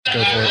Go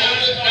for it. Go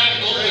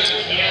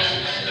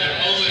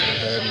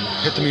ahead and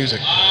hit the music.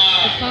 The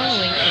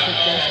following is a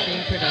Just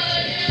Green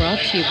production, brought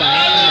to you by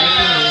the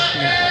Nike News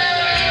Network.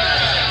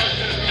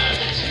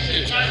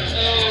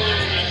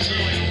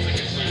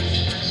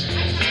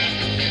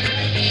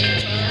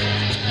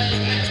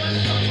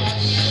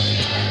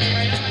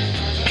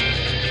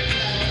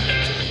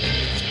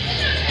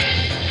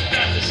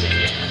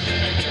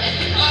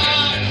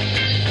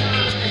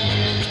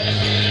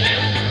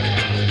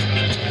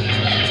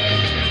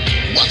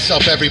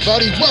 What's up,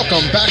 everybody?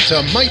 Welcome back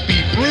to Might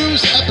Be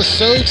Brews,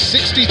 episode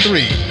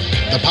 63,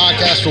 the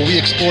podcast where we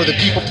explore the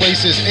people,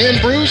 places,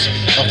 and brews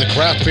of the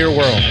craft beer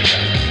world.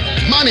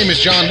 My name is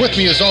John. With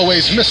me, as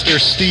always, Mr.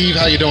 Steve.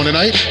 How you doing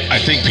tonight?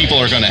 I think people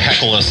are going to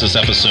heckle us this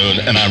episode,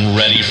 and I'm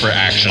ready for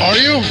action. Are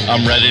you?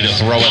 I'm ready to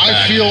throw it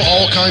back. I feel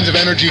all kinds of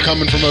energy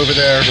coming from over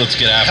there. Let's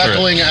get after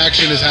Heckling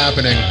action is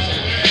happening.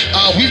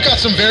 We've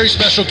got some very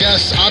special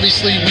guests.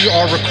 Obviously, we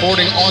are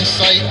recording on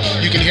site.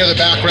 You can hear the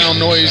background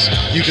noise.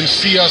 You can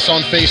see us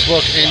on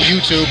Facebook and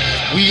YouTube.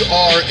 We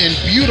are in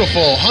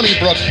beautiful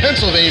Honeybrook,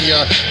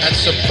 Pennsylvania at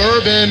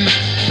Suburban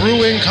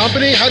Brewing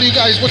Company.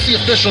 What's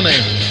the official name?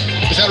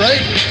 Is that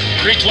right?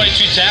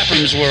 322 Tap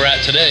Room's where we're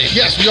at today.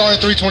 Yes, we are at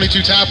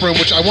 322 Tap Room,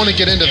 which I want to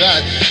get into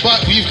that.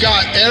 But we've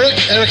got Eric.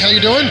 Eric, how you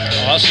doing?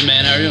 Awesome,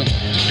 man. How are you?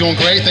 Doing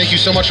great. Thank you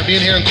so much for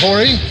being here. And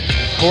Corey,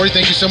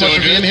 thank you so much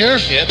for being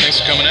here. Yeah, thanks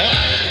for coming out.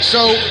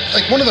 So,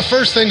 one of the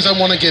first things I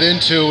want to get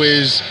into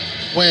is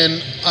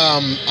when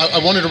I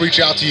wanted to reach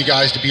out to you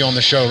guys to be on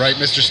the show, right?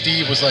 Mr.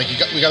 Steve was like,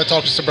 we got to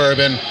talk to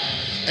Suburban.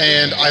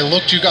 And I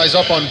looked you guys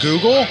up on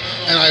Google,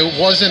 and I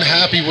wasn't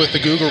happy with the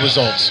Google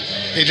results.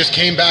 It just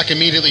came back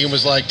immediately and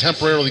was like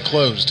temporarily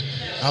closed.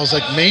 I was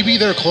like, maybe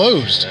they're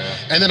closed.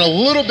 And then a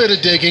little bit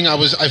of digging, I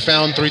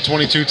found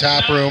 322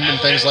 Tap Room and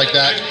things like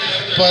that.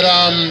 But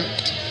I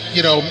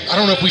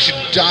don't know if we should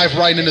dive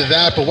right into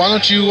that, but why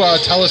don't you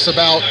tell us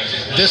about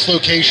this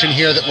location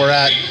here that we're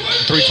at,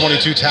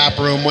 322 Tap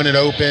Room, when it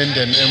opened,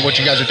 and what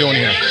you guys are doing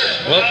here.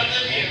 Well,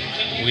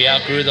 we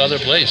outgrew the other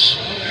place.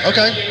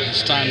 Okay. It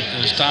was time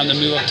to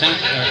move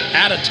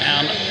out of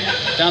town,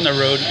 down the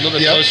road, a little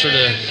bit closer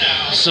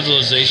to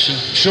civilization.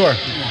 Sure.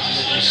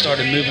 We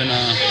started moving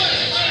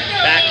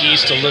back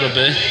east a little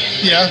bit.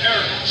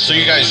 Yeah. So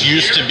you guys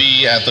used to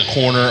be at the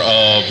corner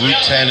of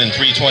Route 10 and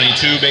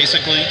 322,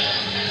 basically?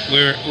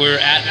 We're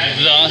at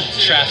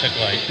the traffic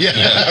light. Yeah,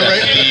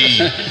 right.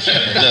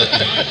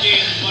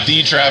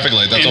 The traffic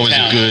light. That's always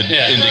a good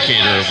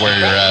indicator of where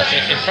you're at.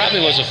 It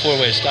probably was a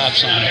four-way stop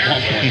sign at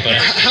one point. But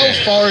how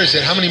far is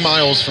it? How many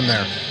miles from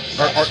there?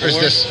 Is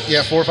this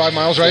 4 or 5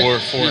 miles, right?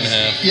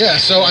 4.5. Yeah.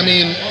 So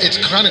it's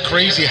kind of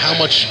crazy how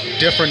much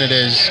different it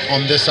is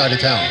on this side of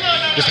town.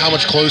 Just how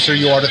much closer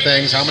you are to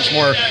things, how much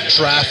more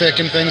traffic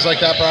and things like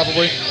that,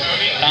 probably.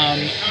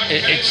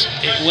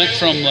 It went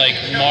from like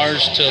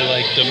Mars to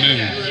like the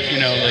moon.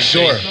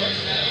 Sure.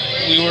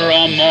 We were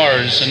on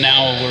Mars and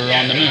now we're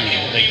on the moon.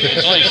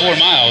 It's only 4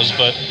 miles,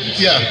 but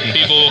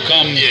people will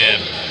come.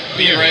 Yeah,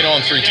 being right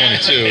on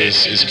 322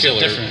 is killer.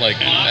 Different. Like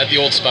at the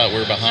old spot,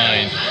 we're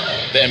behind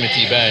the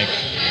M&T Bank.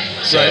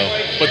 So,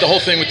 right. But the whole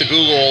thing with the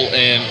Google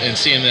and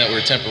seeing that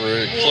we're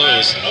temporarily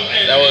closed,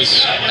 that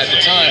was at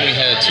the time we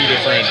had two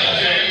different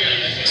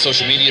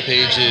social media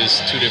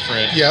pages, two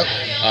different. Yep.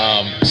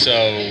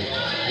 So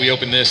we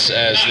opened this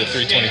as the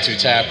 322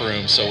 Tap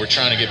Room, so we're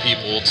trying to get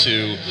people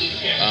to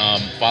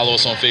follow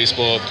us on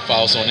Facebook,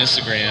 follow us on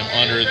Instagram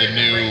under the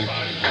new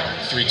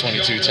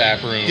 322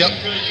 Tap Room.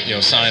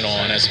 Yep. Sign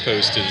on as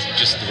opposed to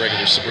just the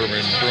regular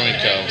Suburban Brewing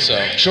Co. So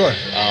sure.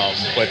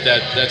 But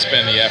that's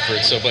been the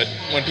effort. So, but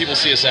when people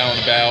see us out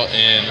and about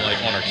and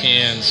like on our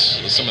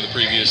cans, some of the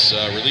previous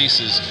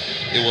releases,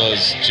 it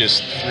was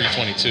just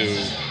 322.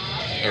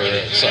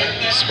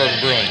 Suburban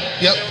Brewing.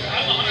 Yep.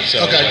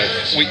 So okay.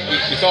 We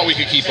thought we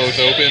could keep both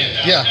open.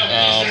 Yeah.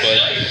 But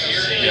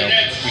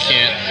we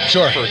can't.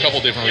 Sure. For a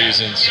couple different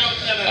reasons.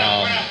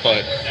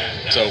 But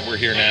so we're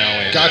here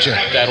now, and gotcha.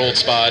 That old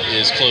spot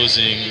is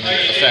closing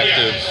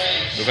effective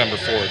November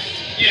 4th.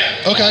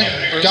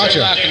 Okay. Gotcha.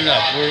 We're locking it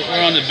up.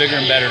 We're on the bigger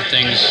and better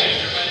things.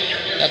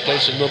 That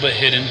place is a little bit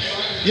hidden.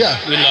 Yeah.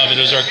 We love it.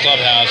 It was our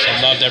clubhouse.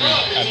 I loved it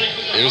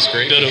was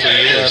great. Built it with our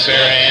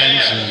bare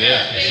hands, and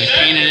we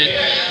painted it.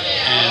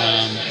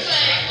 And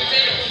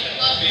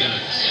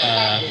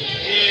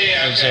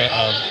there was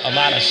a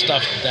lot of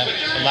stuff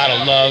a lot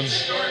of love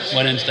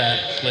went into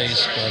that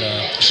place. But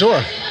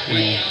sure.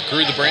 We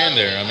grew the brand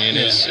there. I mean,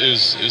 it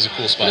was a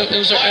cool spot. It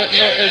was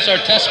our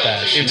test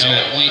batch.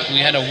 We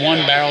had a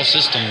 1-barrel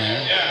system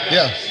there.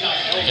 Yeah.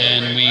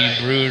 And we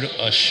brewed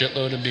a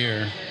shitload of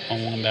beer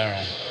on 1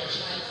 barrel.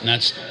 And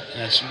that's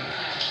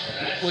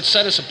what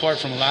set us apart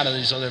from a lot of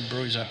these other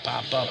breweries that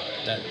pop up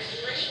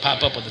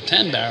with a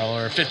 10 barrel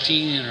or a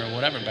 15 or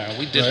whatever barrel.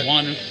 We did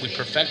one. We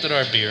perfected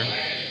our beer,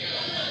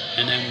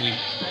 and then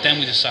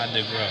we decided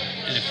to grow.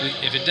 And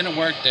if it didn't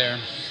work there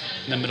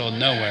in the middle of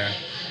nowhere,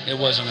 it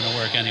wasn't going to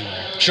work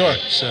anywhere. Sure.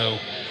 So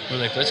we're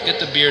like, let's get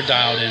the beer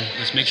dialed in.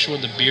 Let's make sure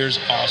the beer's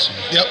awesome.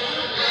 Yep.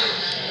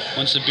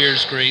 Once the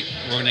beer's great,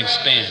 we're going to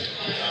expand.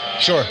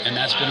 Sure. And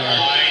that's been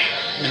our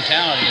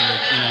mentality.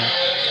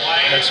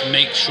 let's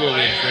make sure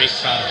we have great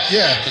products.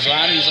 Yeah. Because a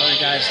lot of these other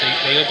guys,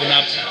 they open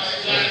up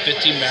with a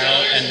 15 barrel,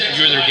 and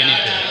you're their guinea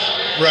pig.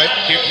 Right.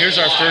 Here's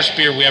our first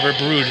beer we ever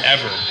brewed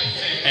ever,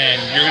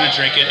 and you're gonna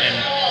drink it, and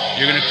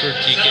you're gonna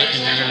critique it,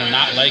 and you're gonna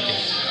not like it,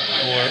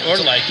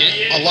 or like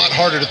it. A lot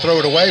harder to throw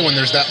it away when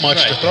there's that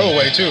much to Right. throw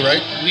away too,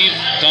 right? We've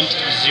dumped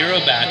 0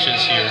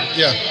 batches here,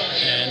 Yeah.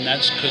 and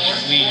that's because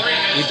we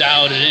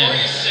dialed it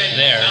in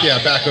there. Yeah,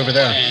 back over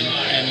there.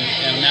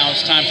 And now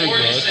it's time for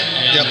growth,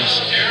 and, Yep.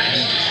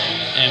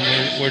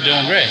 and we're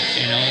doing great.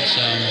 You know, it's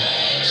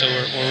so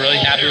we're really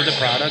happy with the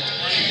product.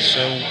 So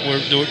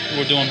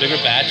we're doing bigger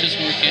batches,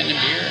 and we're getting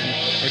beer, and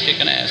we're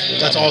kicking ass.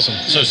 That's awesome.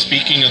 So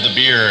speaking of the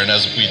beer, and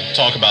as we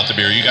talk about the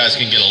beer, you guys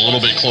can get a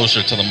little bit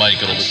closer to the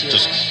mic. It'll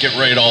just get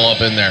right all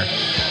up in there.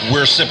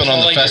 We're sipping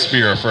on the Fest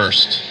beer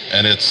first,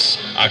 and it's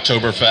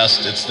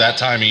Oktoberfest. It's that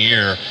time of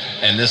year,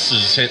 and this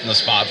is hitting the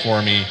spot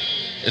for me.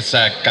 It's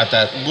got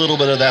that little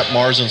bit of that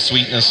Marzen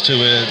sweetness to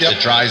it. Yep. It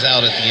dries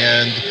out at the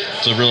end.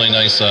 It's a really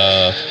nice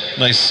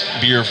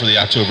beer for the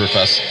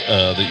Oktoberfest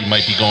that you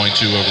might be going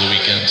to over the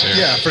weekend too.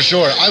 Yeah, for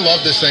sure. I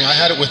love this thing. I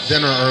had it with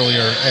dinner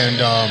earlier, and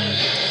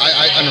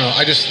I don't know.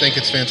 I just think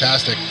it's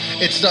fantastic.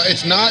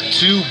 It's not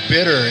too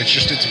bitter.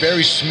 It's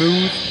very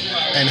smooth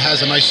and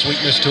has a nice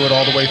sweetness to it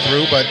all the way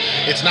through, but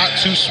it's not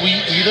too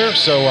sweet either.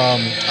 So I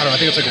don't know. I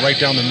think it's like right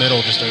down the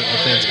middle. Just a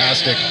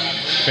fantastic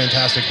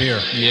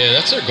beer. Yeah,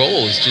 that's our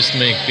goal, is just to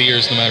make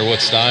beers, no matter what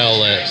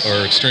style, that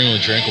are extremely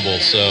drinkable.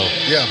 So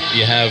Yeah.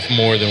 you have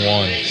more than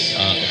one,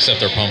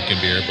 except our pumpkin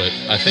beer. But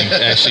I think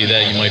actually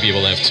that you might be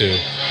able to have 2.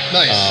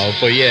 Nice.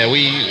 But yeah,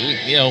 we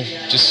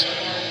just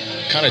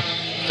kind of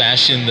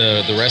fashion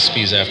the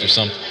recipes after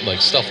some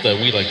stuff that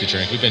we like to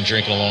drink. We've been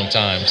drinking a long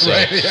time, so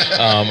Right,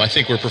 yeah. I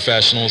think we're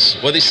professionals.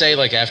 What they say,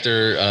 like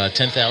after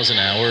 10,000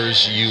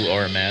 hours, you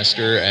are a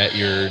master at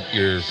your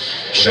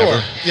Sure.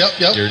 whatever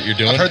Yep. you're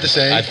doing. I've heard the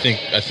saying. I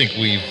think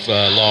we've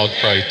logged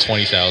probably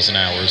 20,000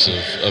 hours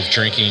of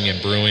drinking and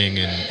brewing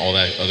and all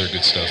that other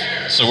good stuff.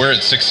 So we're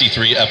at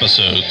 63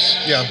 episodes.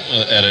 Yeah.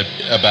 At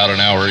about an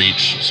hour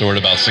each. So we're at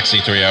about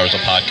 63 hours of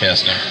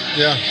podcasting.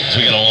 Yeah. So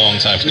we got a long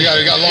time. We got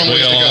a long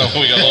ways to go.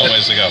 We got a long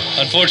ways to go.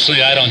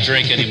 Unfortunately, I don't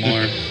drink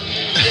anymore,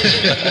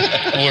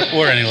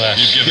 or any less.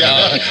 You've given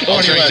Yeah. up.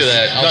 I'll drink to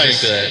that. I'll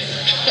Nice. drink to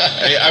that.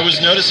 Hey, I was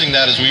noticing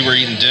that as we were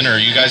eating dinner,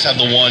 you guys have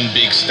the one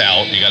big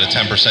stout. You got a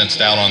 10%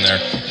 stout on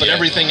there, but Yeah.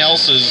 everything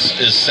else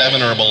is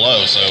 7 or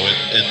below. So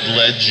it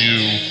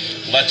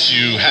lets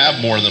you have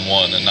more than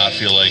one and not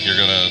feel like you're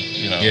gonna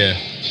Yeah.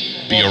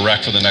 be a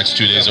wreck for the next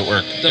 2 days at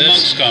work. The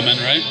monk's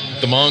coming, right?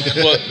 The Monk,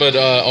 but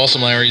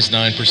Awesome Larry's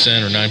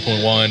 9% or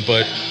 9.1.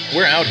 But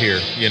we're out here,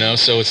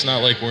 so it's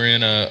not like we're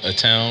in a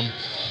town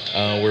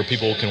where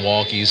people can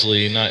walk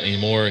easily. Not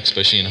anymore,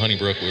 especially in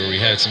Honeybrook, where we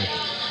had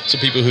some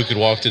people who could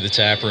walk to the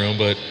tap room.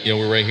 But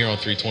we're right here on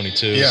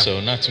 322, Yeah.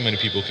 so not too many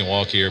people can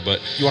walk here. But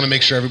You want to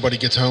make sure everybody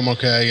gets home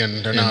okay,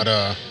 and they're not.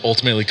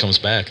 ultimately comes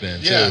back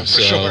then too. Yeah, for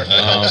so, sure.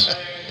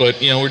 But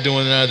we're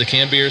doing the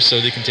canned beers, so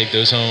they can take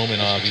those home,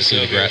 and obviously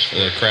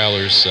the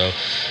crowlers. So,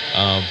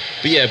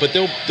 but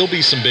there'll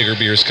be some bigger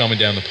beers coming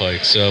down the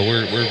pike. So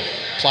we're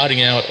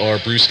plotting out our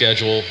brew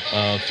schedule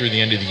through the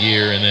end of the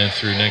year, and then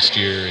through next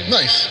year. And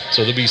Nice.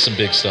 So there'll be some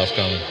big stuff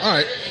coming. All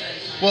right.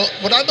 Well,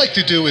 what I'd like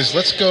to do is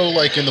let's go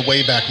in the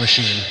Wayback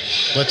Machine.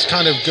 Let's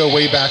kind of go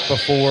way back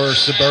before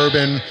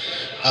Suburban.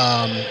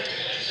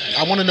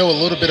 I want to know a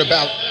little bit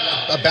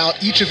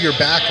about each of your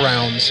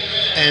backgrounds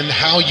and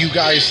how you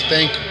guys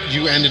think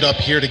you ended up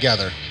here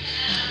together.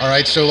 All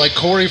right. So, like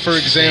Corey, for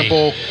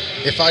example,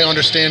 if I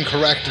understand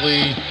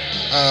correctly,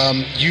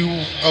 you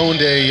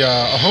owned a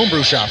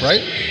homebrew shop,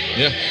 right?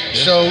 Yeah.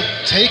 So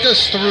take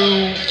us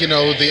through,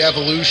 the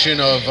evolution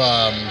of,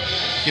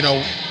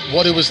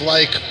 what it was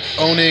like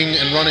owning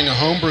and running a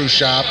homebrew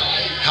shop,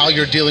 how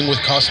you're dealing with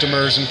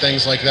customers and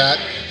things like that,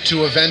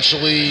 to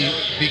eventually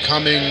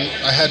becoming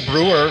a head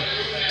brewer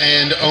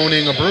and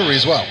owning a brewery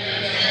as well.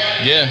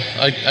 Yeah,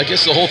 I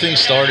guess the whole thing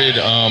started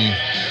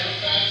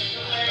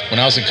when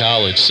I was in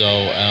college. So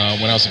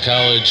when I was in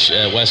college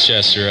at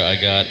Westchester, I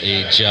got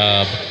a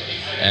job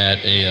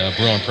at a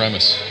brew on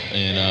premise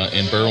in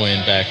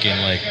Berwyn back in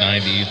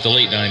the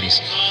late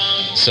 90s.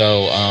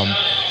 So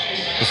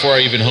before I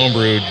even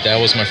homebrewed, that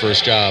was my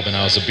first job, and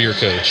I was a beer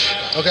coach.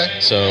 Okay.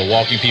 So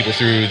walking people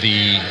through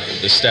the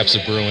steps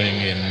of brewing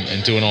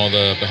and doing all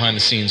the behind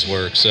the scenes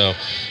work. So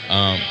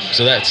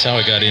that's how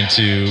I got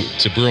into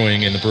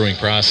brewing and the brewing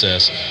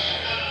process.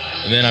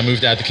 And then I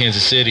moved out to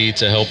Kansas City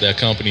to help that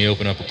company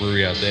open up a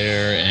brewery out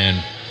there,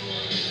 and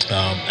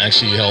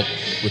actually help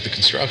with the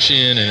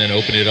construction, and then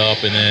open it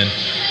up, and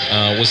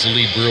then was the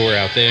lead brewer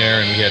out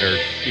there, and we had our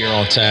beer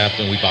on tap,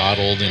 and we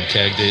bottled and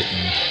kegged it,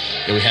 and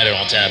we had it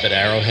on tap at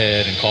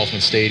Arrowhead and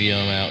Kauffman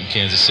Stadium out in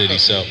Kansas City.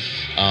 So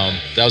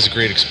that was a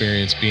great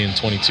experience, being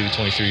 22,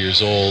 23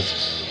 years old,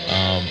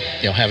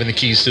 having the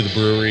keys to the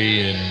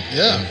brewery and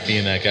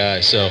being that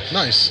guy. So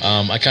Nice.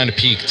 I kind of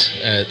peaked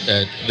at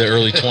the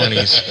early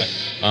 20s.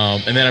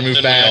 And then I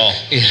moved back. All.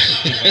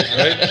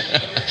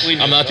 Right?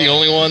 I'm not the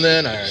only one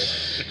then? All right.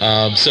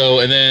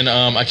 And then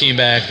I came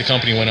back. The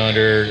company went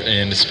under,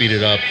 and to speed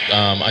it up,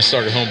 I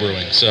started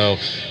homebrewing. So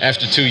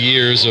after 2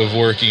 years of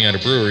working at a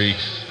brewery,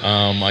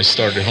 I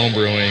started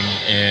homebrewing,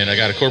 and I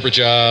got a corporate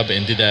job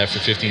and did that for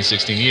 15,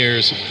 16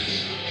 years.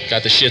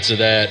 Got the shits of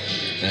that,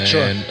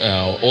 and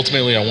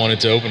ultimately I wanted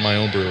to open my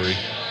own brewery.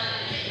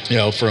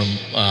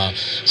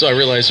 So I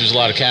realized there's a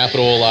lot of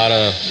capital, a lot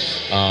of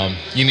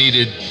you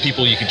needed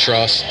people you can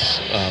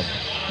trust,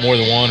 more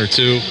than one or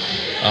two,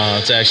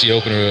 to actually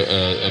open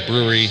a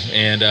brewery,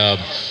 and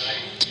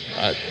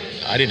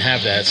I didn't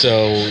have that.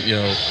 So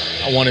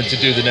I wanted to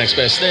do the next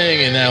best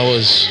thing, and that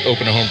was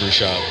open a homebrew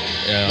shop.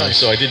 Nice.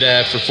 So I did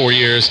that for 4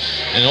 years,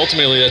 and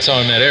ultimately that's how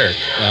I met Eric.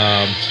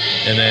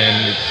 And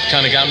then it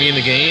kind of got me in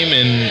the game,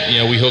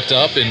 and we hooked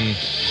up, and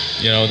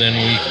then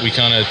we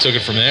kind of took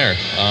it from there.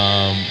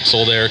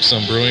 Sold Eric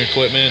some brewing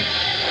equipment,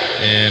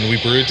 and we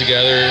brewed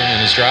together in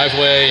his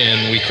driveway,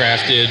 and we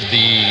crafted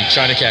the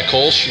China Cat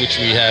Kolsch, which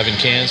we have in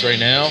cans right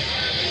now.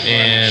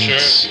 And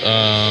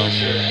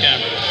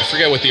I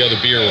forget what the other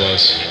beer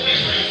was.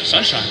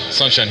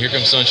 Sunshine. Here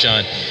comes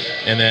Sunshine.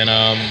 And then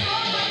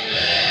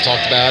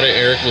talked about it.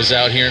 Eric was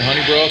out here in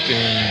Honeybrook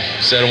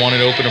and said I wanted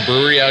to open a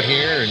brewery out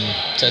here and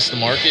test the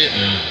market.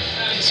 And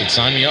I said,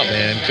 sign me up,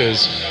 man,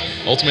 because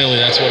ultimately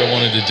that's what I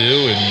wanted to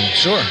do. And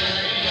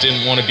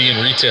didn't want to be in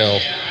retail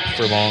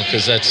for long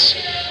because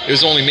it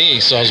was only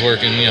me, so I was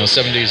working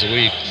 7 days a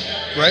week.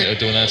 Right,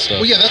 doing that stuff.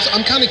 Well, yeah,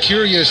 I'm kind of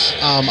curious.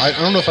 I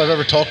don't know if I've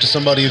ever talked to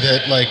somebody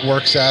that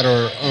works at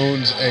or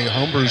owns a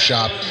homebrew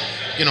shop.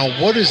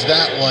 What is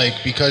that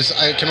like? Because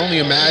I can only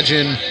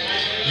imagine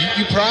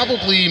you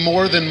probably,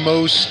 more than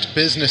most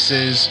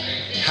businesses,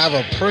 have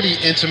a pretty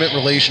intimate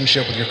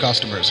relationship with your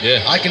customers.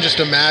 Yeah. I can just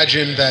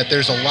imagine that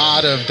there's a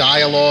lot of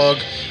dialogue,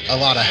 a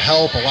lot of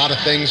help, a lot of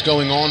things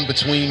going on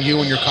between you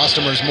and your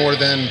customers, more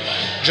than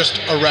just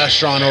a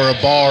restaurant or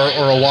a bar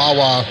or a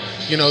Wawa.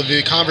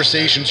 The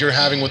conversations you're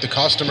having with the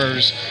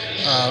customers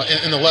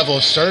and the level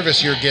of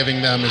service you're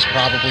giving them is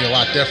probably a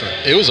lot different.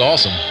 It was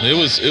awesome. It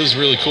was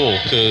really cool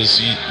because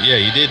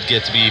you did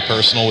get to be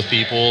personal with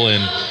people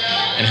and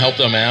help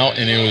them out,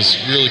 and it was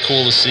really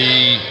cool to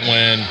see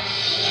when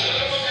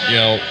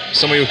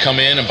somebody would come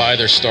in and buy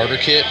their starter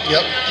kit.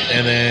 Yep.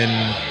 And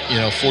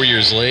then 4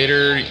 years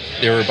later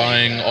they were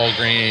buying all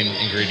grain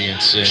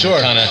ingredients, and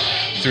kind of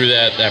through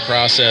that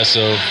process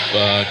of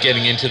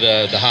getting into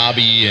the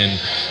hobby and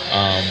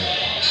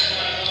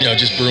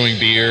just brewing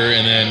beer.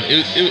 And then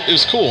it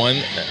was cool,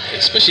 and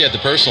especially at the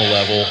personal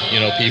level,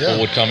 people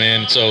would come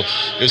in. So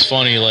it was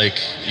funny,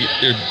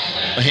 there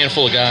are a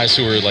handful of guys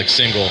who were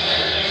single,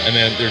 and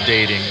then they're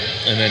dating,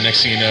 and then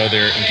next thing you know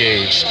they're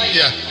engaged,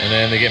 and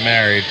then they get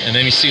married, and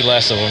then you see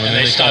less of them, and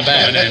then they come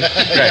back.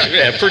 Right,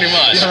 yeah, pretty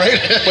much. Yeah, right.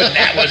 But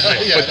that was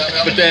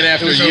it. But then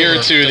after a year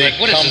or two, they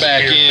come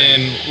back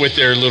in with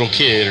their little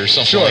kid or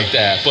something like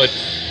that.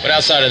 But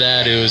outside of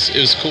that, it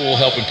was cool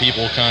helping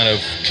people kind of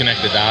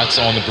connect the dots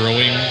on the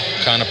brewing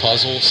kind of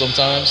puzzle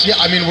sometimes. Yeah,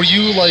 I mean, were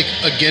you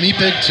a guinea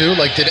pig too?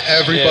 Did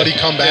everybody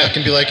come back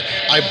and be like,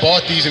 I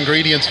bought these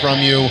ingredients from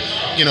you,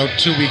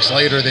 2 weeks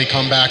later they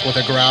come back with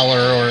a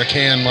growler or a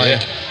can,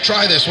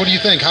 try this, what do you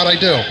think? How'd I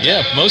do?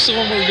 Yeah, most of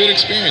them were good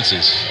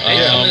experiences. They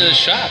come to the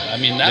shop. I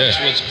mean, that's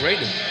what's great.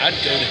 I'd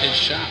go to his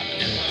shop,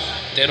 and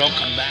they'd all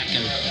come back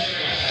and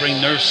bring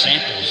their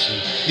samples.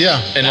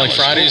 And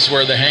Fridays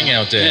were the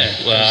hangout day.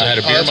 I had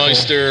a beer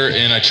meister,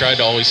 and I tried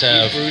to always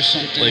have brew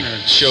something,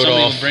 showed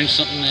off. Would bring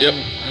something in. Yep.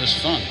 It was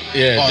fun.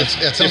 Yeah,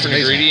 it different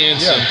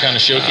ingredients and kind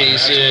of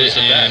showcase it.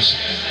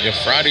 And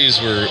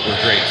Fridays were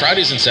great.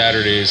 Fridays and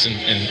Saturdays and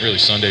really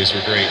Sundays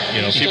were great.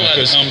 People,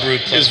 because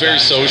it was very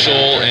social,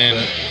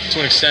 and to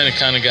an extent it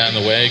kind of got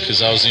in the way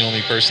because I was the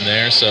only person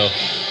there. So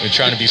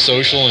trying to be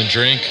social and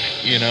drink,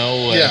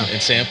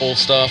 and sample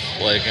stuff,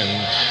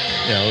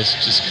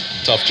 it's just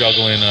tough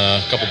juggling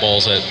a couple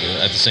balls at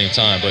the same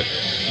time. But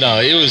no,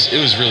 it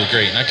was really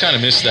great, and I kind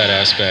of missed that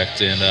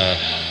aspect. And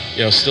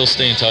still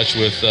stay in touch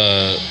with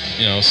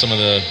some of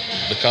the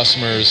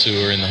customers who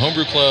are in the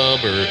homebrew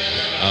club or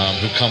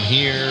who come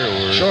here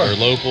or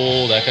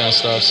local, that kind of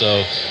stuff.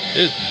 So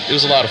it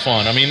was a lot of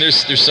fun. I mean,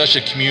 there's such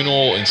a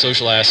communal and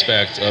social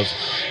aspect of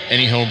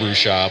any homebrew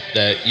shop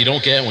that you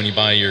don't get when you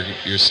buy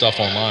your stuff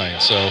online.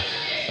 So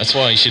that's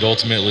why you should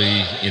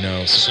ultimately,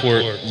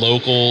 support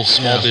local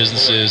small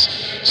businesses,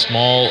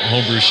 small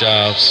homebrew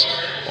shops,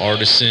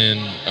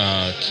 Artisan,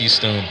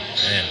 Keystone.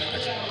 Man,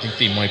 I think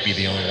they might be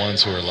the only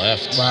ones who are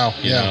left. Wow.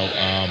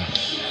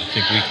 I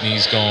think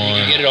Weekney's gone.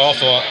 You can get it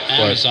off of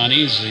Amazon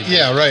easily.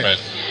 Yeah, right.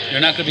 You're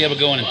not going to be able to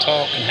go in and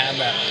talk and have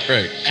that.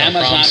 Right.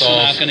 Amazon's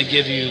not going to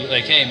give you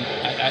hey,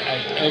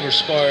 I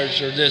oversparged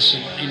or this, or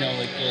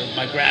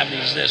my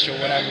gravity's this or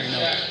whatever.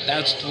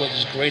 That's what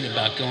is great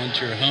about going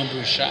to your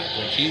homebrew shop.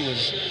 He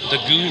was the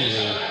guru.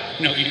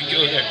 You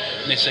go there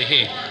and they say,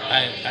 hey,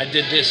 I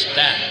did this,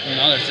 that, and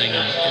another thing,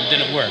 and it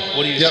didn't work.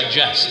 What do you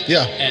suggest?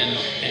 Yeah. And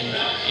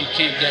you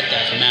can't get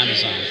that from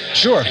Amazon.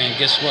 Sure. And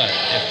guess what?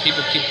 If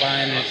people keep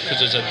buying it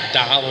because it's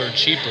 $1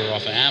 cheaper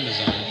off of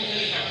Amazon,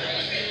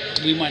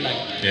 we might not.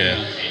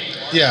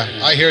 Yeah,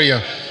 I hear you.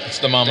 It's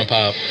the mom and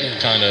pop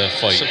kind of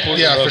fight. Support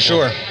Yeah, local. for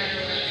sure.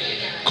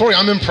 Corey,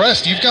 I'm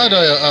impressed. You've got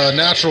a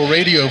natural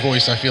radio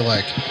voice, I feel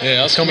like. Yeah,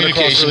 I was It's coming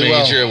across communication really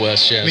well. major at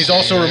West Chester. And he's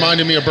also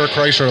reminding me of Bert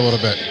Kreischer a little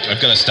bit. I've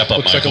got to step up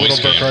Looks my like a little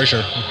voice Bert game.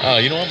 Kreischer. Oh,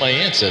 you know what? My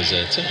aunt says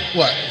that too.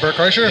 What, Bert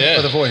Kreischer? Yeah.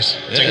 Or the voice?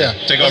 Yeah.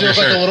 Take Does off he your look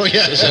like shirt. a little,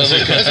 yeah, This is-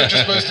 that's what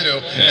you're supposed to do.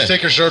 Just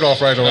take your shirt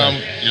off right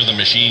away. You're the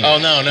machine. Oh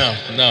no.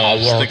 I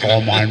was thinking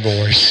of- my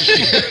voice.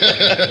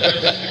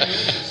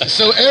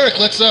 So Eric,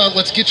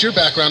 let's get your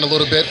background a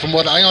little bit. From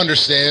what I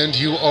understand,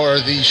 you are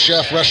the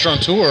chef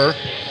restaurateur.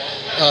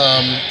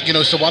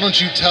 So why don't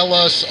you tell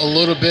us a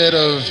little bit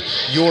of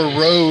your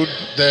road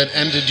that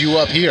ended you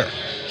up here?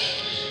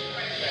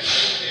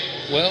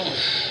 Well,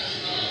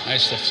 I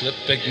used to flip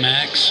Big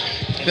Macs.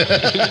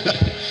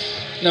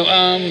 No,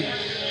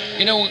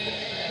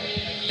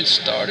 it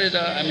started.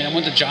 I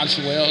went to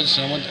Johnson Wales,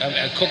 and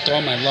I cooked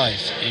all my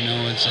life.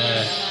 It's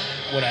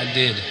what I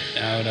did.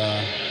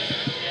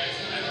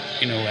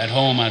 At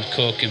home I'd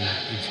cook and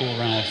fool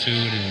around with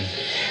food, and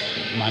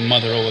my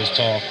mother always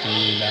talked to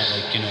me about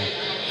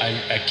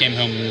I came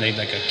home and made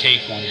like a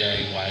cake one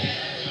day while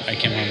I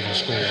came home from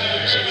school. And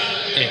I was like,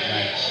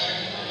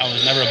 I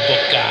was never a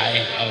book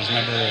guy. I was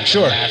never a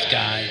math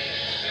guy.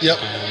 Yep.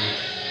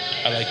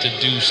 I like to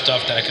do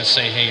stuff that I can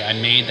say, hey, I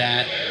made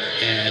that,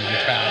 and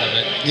I'm proud of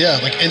it. Yeah,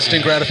 like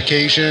instant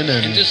gratification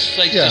and just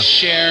to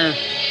share,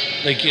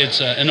 like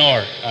it's an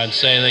art. I'd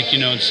say,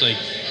 it's like,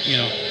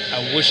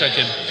 I wish I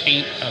could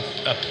paint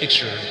a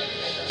picture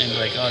and be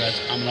like, oh,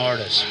 I'm an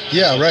artist.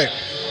 Yeah, right.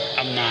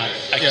 I'm not.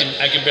 I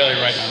can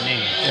barely write my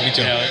name. Yeah, me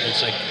too.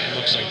 It's like it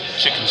looks like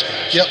chicken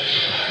scratch. Yep.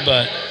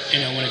 But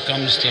when it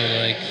comes to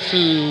like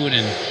food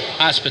and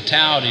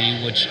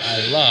hospitality, which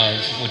I love,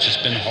 which has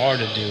been hard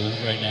to do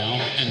right now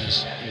in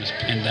this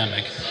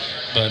pandemic,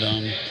 but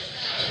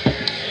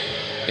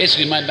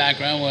basically my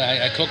background,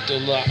 I cooked a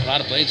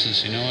lot of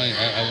places.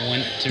 I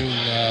went through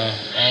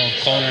all of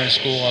culinary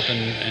school up in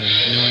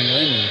New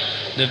England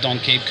and lived on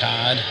Cape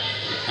Cod.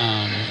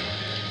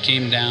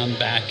 Came down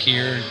back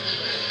here,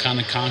 kind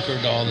of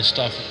conquered all the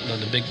stuff,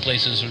 the big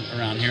places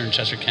around here in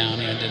Chester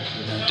County. I did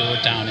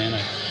Do-It Down In.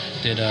 I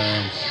did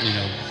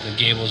the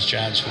Gables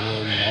Jazz Food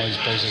and all these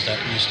places that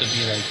used to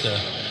be like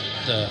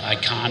the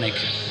iconic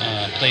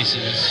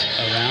places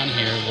around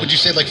here. Would you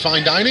say like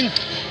fine dining?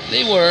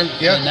 They were.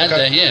 Yeah, in that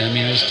okay. day, yeah.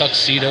 It was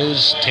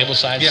tuxedos,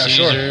 tableside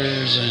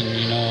Caesars,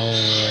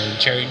 and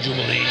Cherry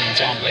Jubilee and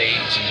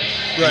flambees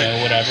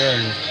and whatever.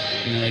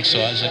 And so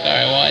I was like, all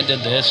right, well, I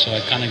did this, so I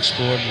kind of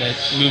explored it.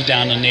 Moved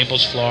down to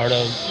Naples, Florida,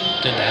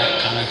 did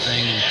that kind of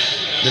thing, and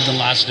lived in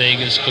Las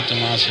Vegas, cooked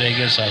in Las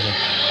Vegas. I was like,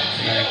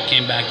 and I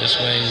came back this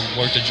way,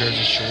 worked at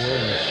Jersey Shore,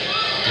 and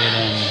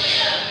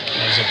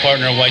I was a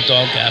partner at White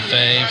Dog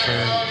Cafe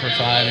for 5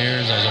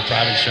 years. I was a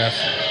private chef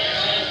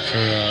for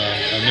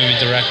a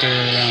movie director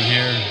around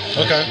here.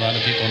 Okay. A lot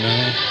of people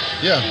know.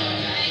 Yeah.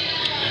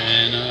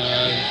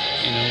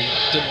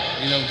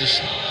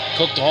 Just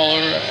cooked all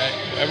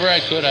wherever I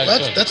could.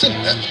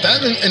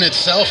 That in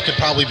itself could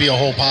probably be a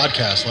whole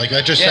podcast. Like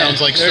that just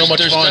sounds like so much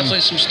there's fun.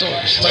 Definitely some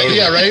stories. Like,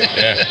 yeah, right.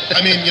 Yeah.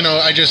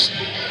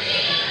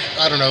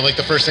 I don't know. Like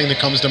the first thing that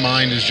comes to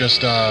mind is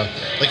just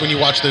like when you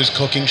watch those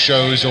cooking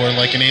shows or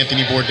like an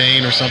Anthony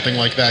Bourdain or something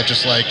like that.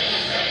 Just like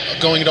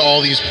going to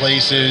all these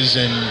places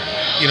and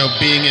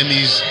being in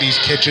these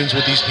kitchens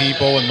with these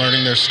people and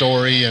learning their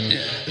story and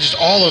just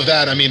all of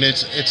that.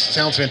 It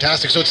sounds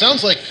fantastic. So it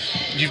sounds like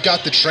you've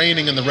got the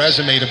training and the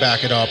resume to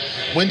back it up.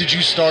 When did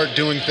you start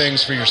doing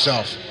things for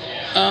yourself?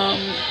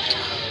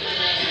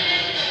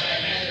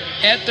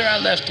 After I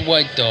left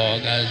White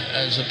Dog,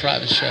 I was a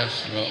private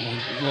chef.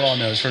 We all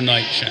know it's for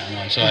Night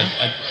Channel, so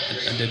I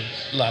did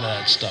a lot of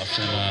that stuff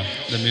and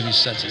the movie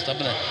sets and stuff.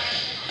 But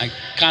I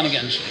kind of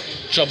got in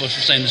trouble for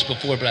saying this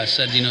before, but I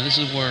said, this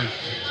is where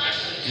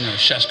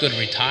chefs go to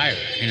retire.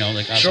 I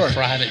was a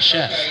private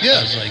chef. Yeah.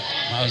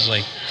 I was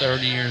like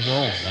 30 years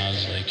old. I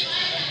was like,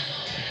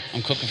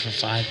 I'm cooking for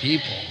 5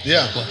 people.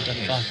 Yeah. Like, what the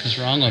fuck is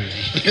wrong with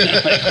me?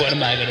 What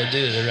am I going to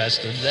do the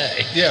rest of the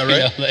day? Yeah,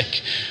 right.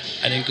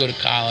 I didn't go to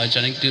college.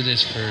 I didn't do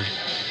this for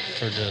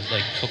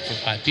cook for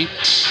 5 people.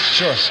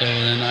 Sure. So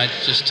then I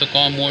just took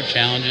on more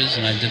challenges,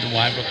 and I did the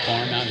Wybrook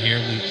Farm out here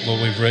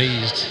where we've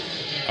raised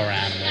our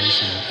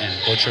animals and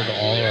butchered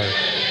all our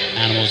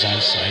animals on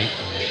site.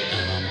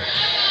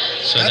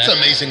 So that's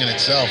amazing in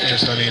itself. Yeah.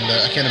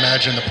 I can't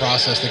imagine the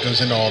process that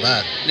goes into all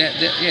that.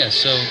 Yeah.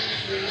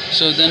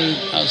 So then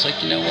I was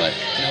like, you know what?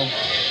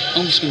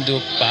 I'm just going to do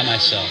it by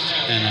myself.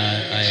 And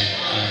I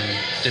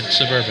did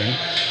Suburban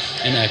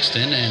in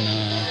Exton. And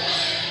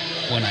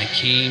when I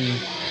came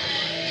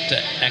to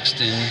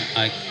Exton,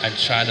 I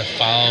tried to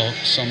follow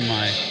some of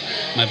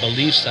my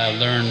beliefs that I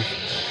learned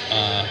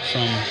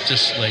from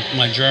just like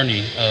my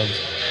journey of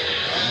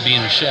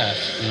being a chef.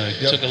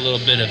 Took a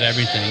little bit of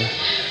everything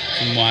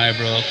from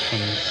Wybrook,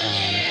 from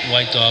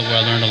White Dog, where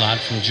I learned a lot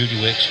from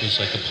Judy Wicks, who was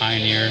like a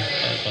pioneer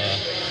of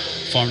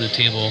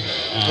farm-to-table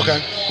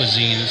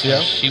cuisine and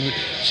stuff. Yeah.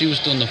 She was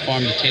doing the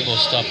farm-to-table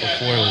stuff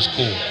before it was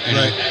cool,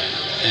 Right.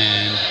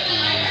 And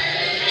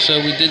so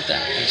we did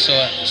that. So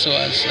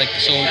I was like,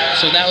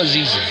 so that was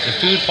easy. The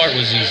food part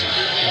was easy.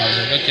 I was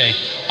like, okay,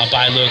 I'll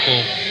buy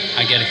local.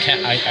 I get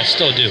I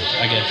still do.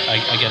 I get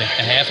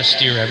a half a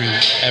steer every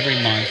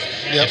month,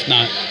 if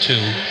not two,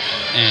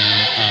 and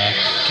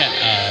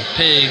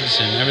pigs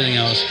and everything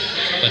else.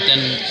 But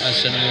then I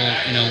said,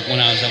 well,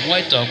 when I was at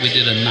White Dog, we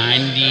did a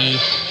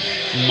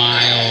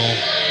 90-mile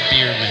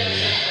beer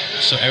menu.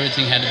 So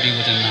everything had to be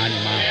within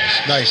 90 miles.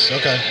 Nice.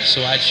 Okay.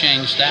 So I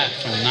changed that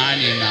from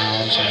 90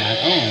 miles on my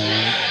own,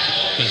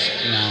 because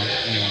now,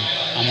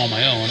 I'm on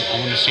my own. I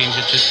want to change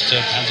it to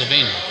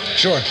Pennsylvania.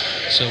 Sure.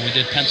 So we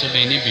did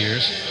Pennsylvania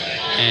beers,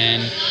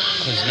 and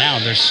because now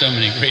there's so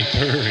many great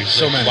breweries,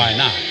 So many. why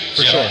not?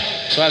 For sure.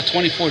 So I have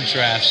 24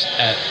 drafts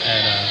at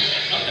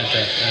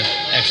the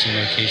Exton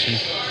location,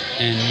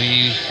 and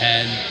we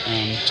had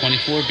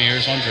 24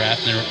 beers on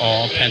draft, and they were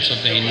all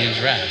Pennsylvania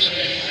drafts,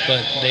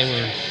 but they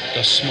were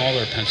the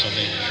smaller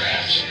Pennsylvania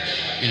drafts.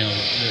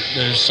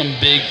 There's some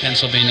big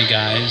Pennsylvania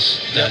guys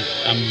that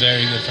I'm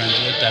very good friends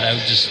with that I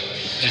just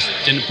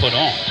didn't put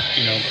on,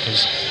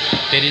 because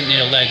they didn't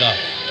need a leg up.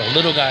 The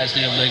little guys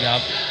need a leg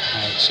up,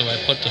 so I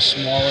put the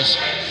smallest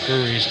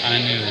breweries I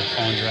knew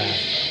on draft.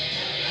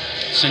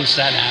 Since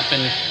that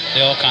happened,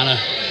 they all kind of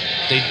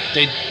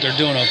they're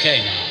doing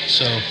okay now.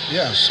 So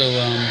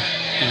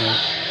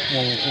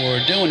when we're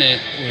doing it,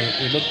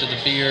 we looked at the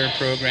beer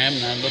program,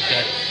 and I looked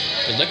at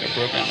the liquor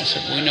program. I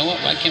said, well, you know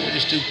what? Why can't we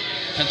just do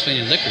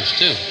Pennsylvania liquors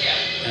too?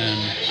 And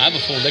I have a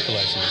full liquor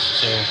license,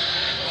 so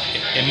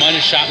it might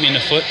have shot me in the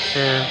foot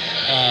for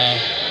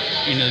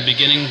the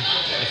beginning,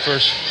 the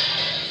first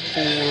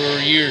 4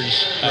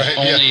 years. I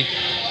only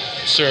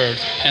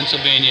served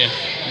Pennsylvania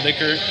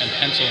liquor and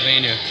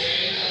Pennsylvania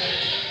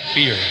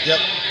beer. Yep.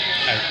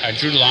 I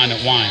drew the line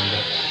at wine,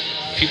 but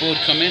people would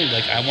come in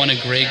like, I want a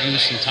Grey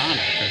Goose and tonic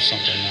or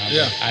something.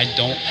 Like, I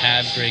don't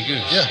have Grey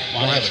Goose. Yeah.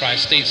 Why don't I try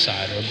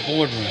Stateside or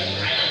Boardroom or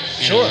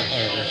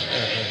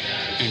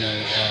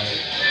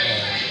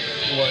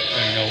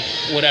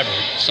whatever,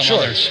 some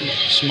other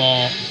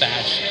small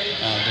batch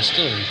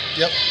distillery.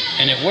 Yep.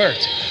 And it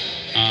worked.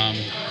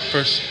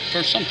 For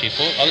some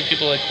people, other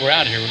people like, we're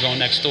out of here. We're going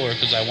next door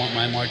because I want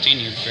my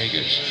martini with Grey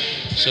Goose.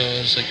 So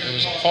it was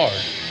hard.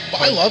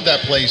 Well, I love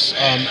that place.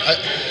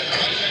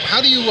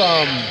 How did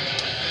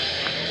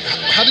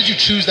you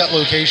choose that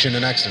location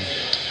in Exton?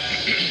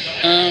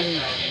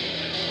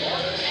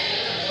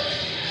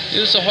 It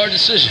was a hard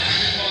decision.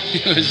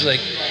 It was like,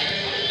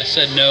 I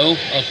said no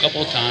a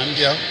couple of times.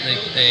 Yeah.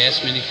 They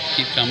asked me to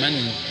keep coming,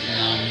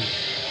 and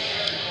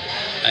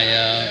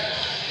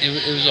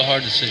it was a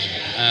hard decision.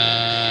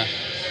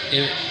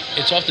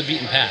 It's off the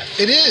beaten path.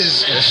 It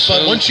is,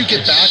 but once you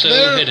get back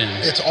there, hidden.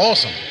 it's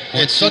awesome.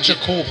 It's such a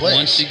cool place.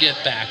 Once you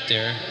get back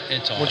there,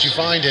 it's awesome. Once you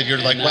find it, you're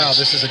like, wow,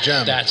 this is a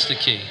gem. That's the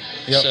key.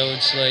 Yep. So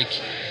it's like,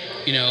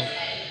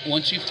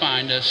 once you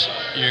find us,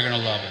 you're going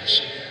to love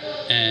us.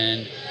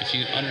 And if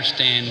you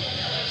understand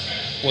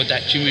what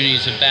that community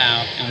is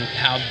about and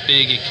how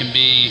big it can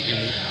be,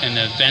 and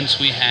the events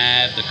we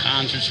have, the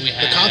concerts we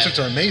have. The concerts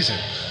are amazing.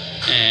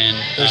 And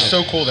they're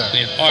so cool there. We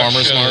have art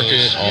Farmers shows,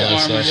 market, all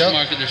that Farmers stuff.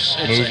 market,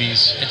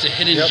 Movies. It's a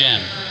hidden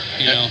gem,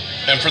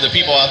 And for the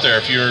people out there,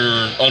 if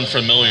you're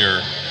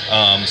unfamiliar,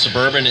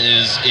 Suburban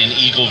is in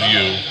Eagle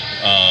View.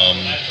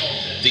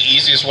 The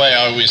easiest way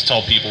I always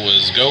tell people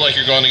is go like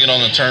you're going to get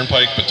on the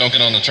turnpike, but don't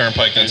get on the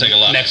turnpike, then take a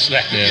left. Next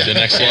light. The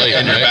next light.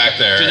 And you're back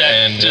there. To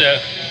the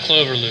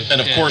Clover Loop.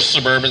 And of course,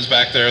 Suburban's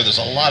back there. There's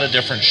a lot of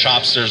different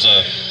shops.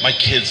 My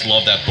kids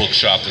love that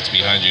bookshop that's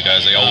behind you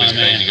guys. They always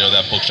pay to go to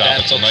that bookshop.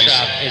 It's a nice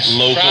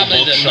local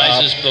probably bookshop. the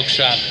nicest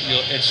bookshop.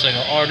 It's like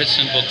an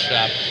artisan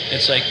bookshop.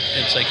 It's like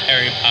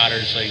Harry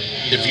Potter's.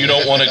 If you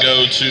don't want to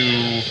go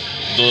to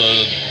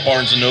the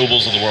Barnes and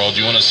Nobles of the world,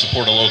 you want to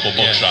support a local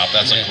bookshop.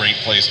 That's a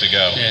great place to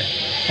go. Yeah.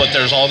 But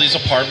there's all these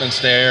apartments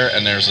there,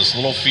 and there's this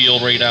little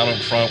field right out in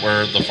front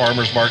where the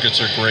farmers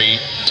markets are great.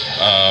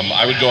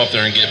 I would go up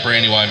there and get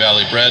Brandywine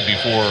Valley bread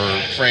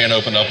before Fran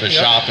opened up his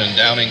shop in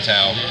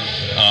Downingtown.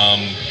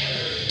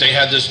 They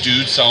had this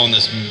dude selling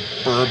this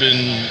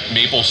bourbon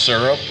maple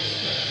syrup.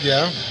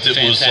 Yeah. It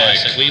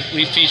Fantastic. was like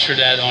we featured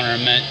that on our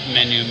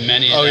menu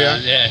many Oh, yeah?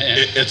 times. Yeah.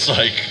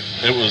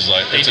 It was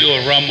like They do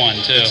a rum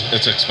one too.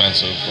 it's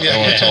expensive. I Yeah.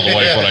 don't want to tell the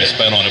wife what I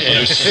spent on it, but it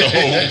was so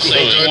It's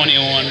like good.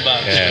 $21.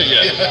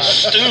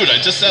 Dude, I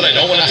just said I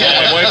don't want to tell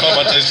my wife how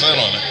much I spent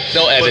on it.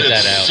 They'll edit But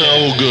that it's out.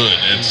 so good.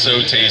 It's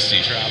so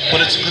tasty.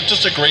 But it's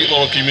just a great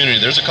little community.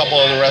 There's a couple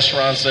other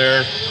restaurants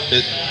there.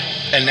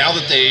 And now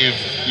that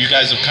you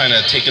guys have kind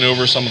of taken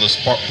over some of the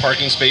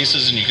parking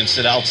spaces and you can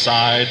sit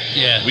outside.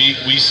 Yeah.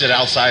 We sit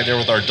outside there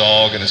with our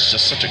dog, and it's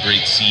just such a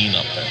great scene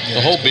up there.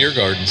 The whole beer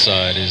garden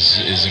side is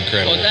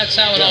incredible. Well, that's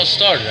how it all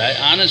started.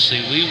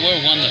 Honestly, we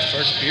were one of the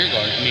first beer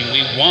gardens. I mean,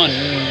 we won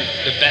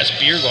the best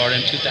beer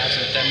garden in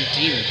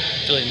 2017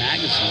 Philly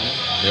Magazine.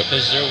 Yep.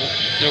 Because there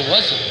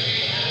wasn't.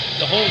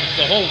 The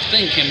whole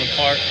thing came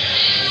apart.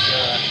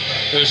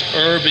 There was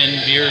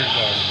urban beer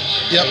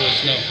gardens. Yep. There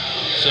was no.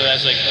 So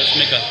that's like, let's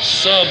make a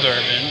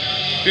suburban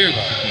beer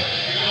garden.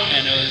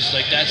 And it was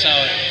like, that's how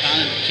it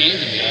kind of came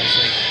to me. I was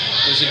like,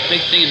 it was a big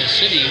thing in the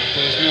city, but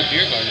there was no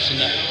beer gardens. And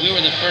we were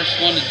the first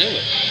one to do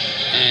it.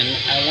 And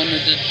I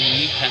wanted to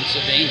be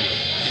Pennsylvania.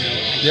 You know,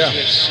 because Yeah. we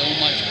have so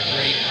much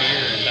great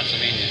beer in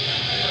Pennsylvania.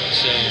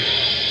 So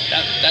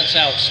that's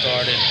how it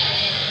started.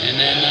 And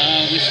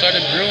then we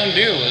started brewing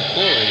beer with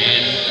Corey,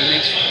 and he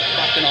makes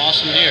fucking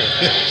awesome beer.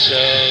 So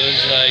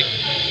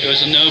it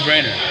was a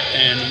no-brainer,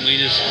 and we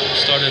just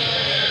started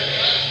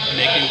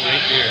making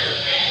great beer.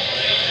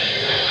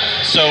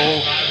 So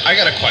I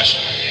got a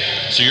question.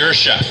 So you're a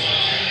chef.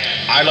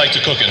 I like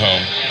to cook at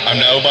home. I'm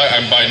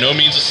by no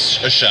means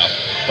a chef,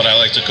 but I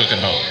like to cook at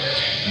home.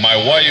 My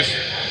wife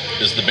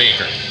is the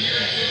baker.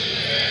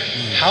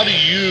 How do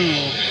you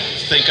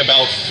think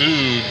about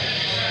food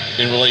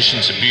in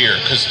relation to beer?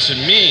 Because to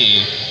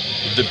me,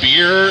 the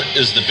beer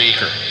is the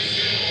baker.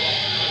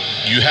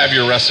 You have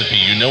your recipe.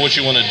 You know what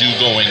you want to do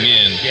going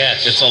in.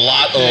 Yes. It's a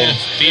lot of...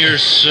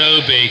 Beer's so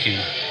baking.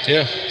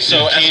 Yeah. So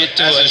You as can't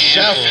do a a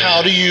chef, handful.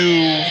 how do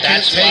you...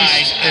 That's why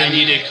taste I and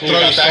needed Corey. throw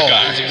About that salt.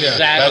 guy. That's Yeah.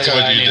 exactly That's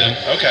what I you needed did.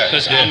 him. Okay.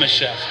 Because Yeah. I'm a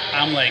chef.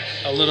 I'm like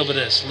a little bit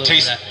of this, a little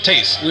Taste. bit of that.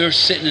 Taste. We were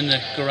sitting in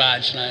the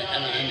garage,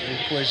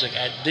 and Corey's like,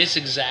 at this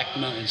exact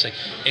moment, it's like,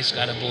 it's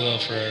got to boil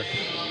for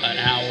an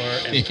hour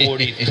and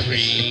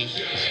 43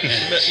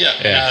 minutes. Yeah.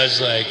 And I was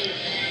like,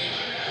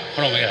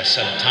 hold on, we got to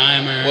set a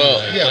timer. Well,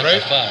 like, yeah, what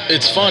right? the fuck?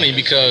 It's funny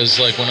because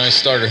like when I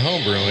started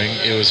home brewing,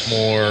 it was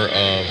more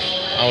of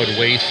I would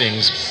weigh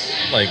things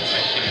like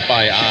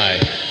by eye.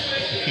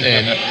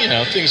 And you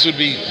know things would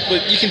be,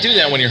 but you can do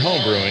that when you're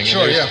home brewing.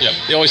 Sure, And yeah. Yep.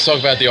 They always talk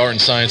about the art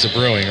and science of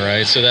brewing,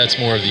 right? So that's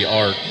more of the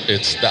art.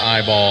 It's the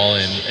eyeball,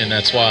 and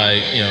that's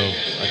why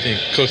I think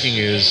cooking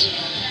is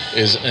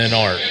an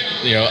art.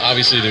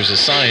 Obviously there's a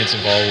science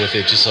involved with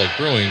it, just like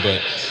brewing, but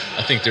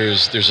I think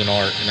there's an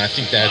art, and I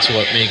think that's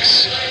what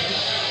makes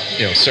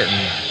certain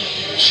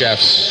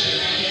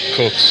chefs,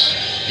 cooks,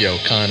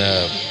 kind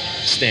of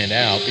stand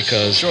out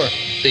because Sure.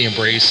 they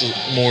embrace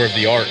more of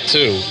the art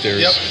too.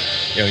 There's,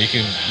 Yep. you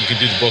can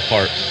do the book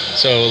part.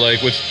 So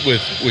like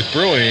with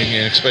brewing,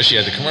 and especially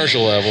at the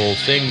commercial level,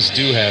 things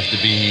do have to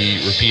be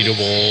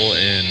repeatable,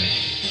 and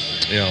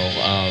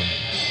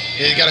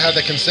Yeah, you got to have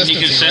that consistency,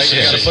 right? Consistency.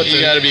 You got to put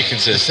you got to be the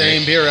consistent.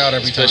 same beer out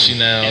every especially time.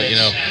 now,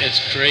 And it's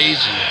crazy.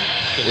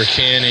 'cause we're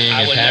canning I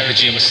and would never be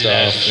packaging able to do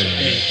that stuff, as a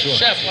and chef.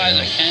 Chef-wise,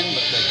 I can,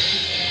 but like,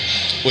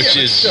 which Yeah,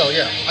 but is still,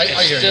 yeah, I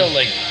it's hear still you.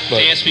 like But-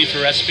 they ask me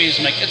for recipes.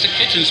 I'm like, it's a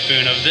kitchen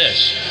spoon of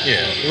this.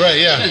 yeah. Right,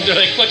 yeah. And they're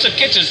like, what's a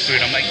kitchen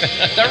spoon? I'm like,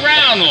 the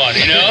round one.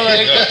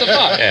 Like what the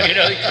fuck? Yeah.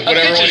 A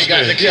Whatever kitchen one you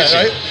got in the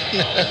spoon.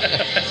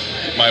 Yeah,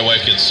 right? My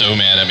wife gets so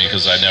mad at me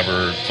because I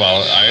never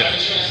follow.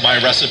 My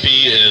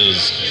recipe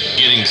is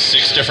getting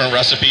 6 different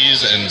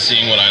recipes and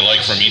seeing what I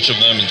like from each of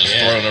them and just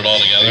Yeah. throwing it all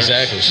together.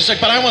 Exactly. She's like,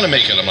 but I want to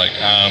make it. I'm like,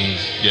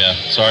 yeah,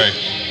 sorry.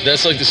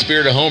 That's like the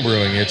spirit of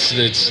homebrewing.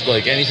 It's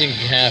like anything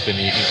can happen.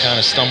 You can kind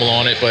of stumble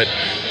on it, but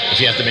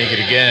if you have to make it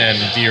again,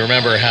 do you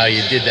remember how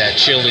you did that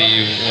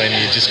chili when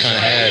you just kind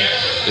of had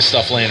the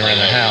stuff laying around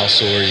the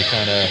house, or you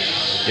kind of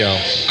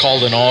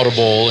called an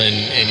audible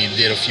and you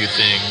did a few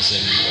things,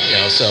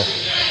 and so.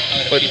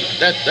 But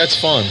that's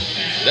fun.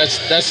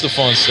 That's the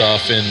fun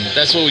stuff, and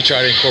that's what we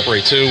try to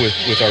incorporate too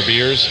with our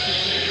beers.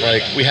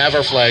 Like we have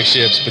our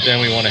flagships, but then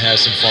we want to have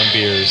some fun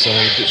beers, and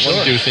we want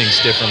to do things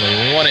differently.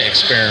 We want to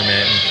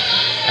experiment,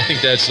 and I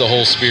think that's the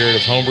whole spirit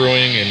of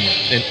homebrewing,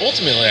 and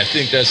ultimately I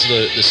think that's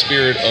the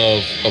spirit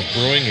of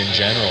brewing in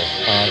general,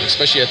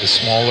 especially at the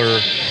smaller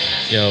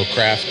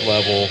craft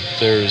level.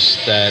 There's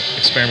that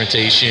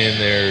experimentation.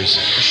 There's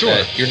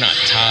that you're not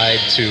tied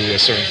to a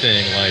certain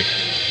thing like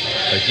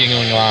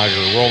Yingling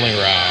Lager, Rolling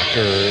Rock,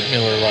 or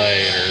Miller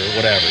Lite, or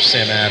whatever,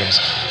 Sam Adams.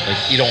 Like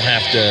you don't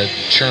have to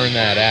churn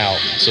that out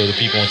so the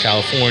people in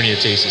California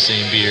taste the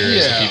same beer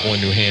as the people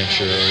in New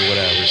Hampshire or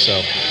whatever.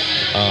 So,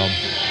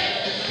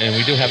 and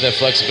we do have that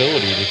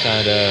flexibility to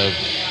kind of,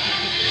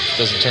 if it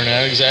doesn't turn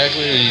out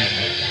exactly, you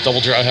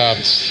double dry hop,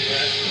 it's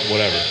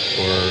whatever,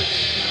 or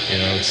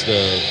it's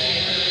the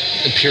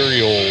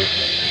imperial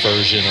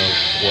version of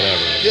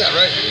whatever. Yeah,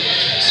 right.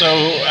 So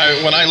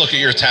when I look at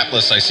your tap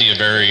list, I see a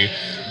very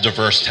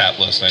diverse tap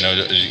list. I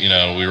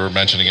know, we were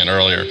mentioning it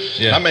earlier.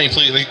 Yeah. Not many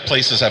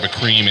places have a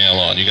cream ale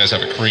on. You guys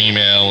have a cream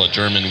ale, a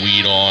German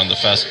wheat on, the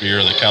Fest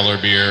beer, the Keller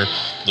beer,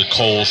 the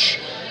Kolsch,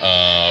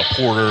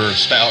 porter,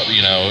 stout.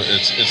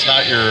 It's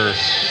not your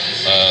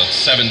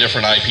 7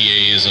 different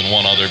IPAs and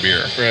one other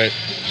beer. Right.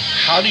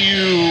 How do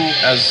you,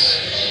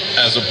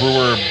 as a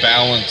brewer,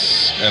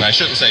 balance? And I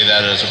shouldn't say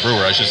that as a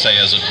brewer. I should say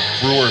as a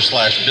brewer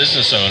 /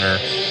 business owner,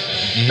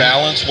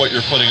 balance what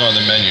you're putting on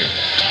the menu.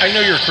 I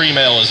know your cream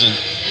ale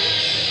isn't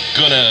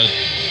gonna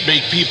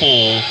make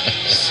people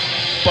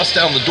bust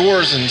down the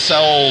doors and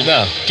sell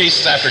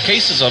cases after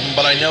cases of them,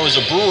 but I know as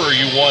a brewer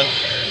you want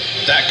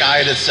that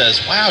guy that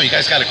says, wow, you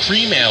guys got a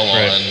cream ale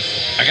on,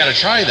 I gotta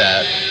try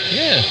that.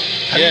 Yeah.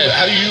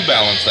 How do you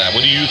balance that?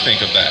 What do you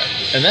think of that?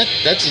 And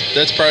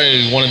that's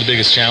probably one of the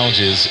biggest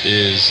challenges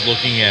is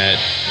looking at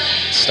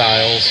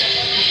styles.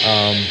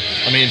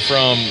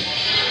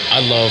 I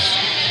love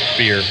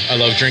beer. I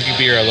love drinking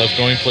beer. I love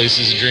going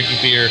places and drinking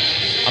beer.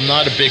 I'm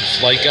not a big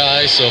flight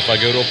guy, so if I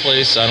go to a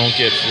place, I don't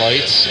get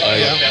flights.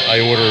 I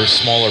order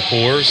smaller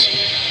pours,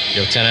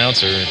 10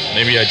 ounce, or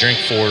maybe I drink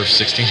 4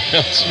 16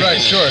 ounce.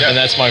 Right, sure. And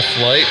that's my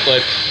flight.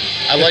 But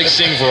I like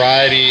seeing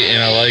variety,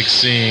 and I like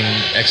seeing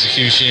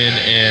execution,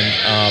 and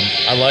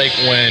I like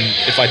when,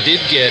 if I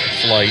did get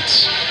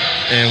flights,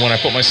 and when I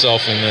put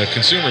myself in the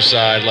consumer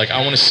side, like,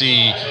 I want to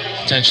see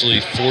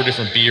potentially 4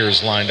 different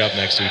beers lined up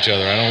next to each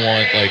other. I don't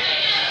want, like,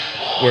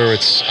 where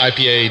it's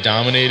IPA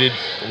dominated,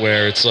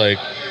 where it's like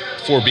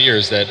 4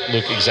 beers that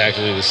look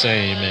exactly the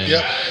same and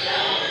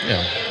you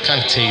know,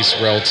 kind of taste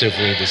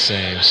relatively the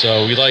same.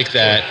 So we like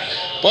that,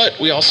 but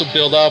we also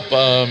build up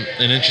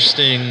an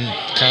interesting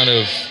kind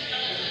of,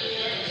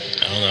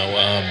 I don't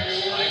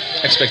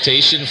know,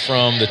 expectation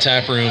from the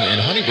tap room in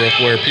Honeybrook,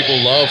 where people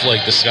love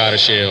like the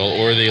Scottish ale,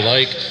 or they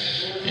like,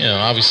 you know,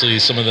 obviously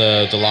some of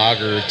the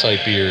lager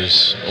type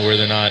beers, where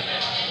they're not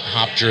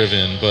hop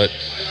driven, but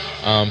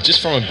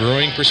just from a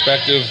brewing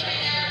perspective,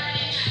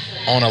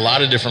 on a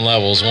lot of different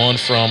levels. One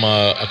from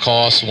a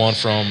cost, one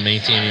from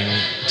maintaining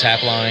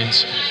tap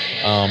lines,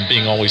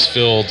 being always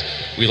filled.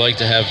 We like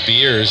to have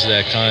beers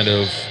that kind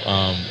of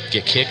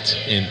get kicked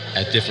in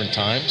at different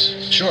times.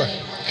 Sure.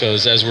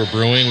 Because as we're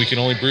brewing, we can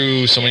only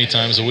brew so many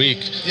times a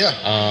week.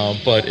 Yeah.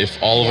 But if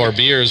all of our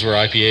beers were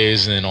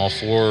IPAs and then all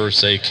 4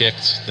 say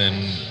kicked,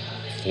 then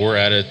 4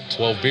 out of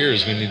 12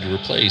 beers we need to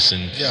replace.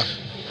 And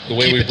the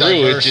way Keep we it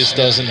brew diverse, it just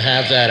doesn't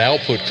have that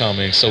output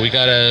coming. So we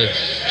got to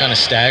kind of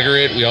stagger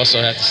it. We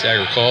also have to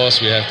stagger costs.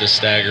 We have to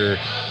stagger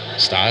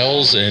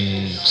styles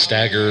and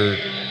stagger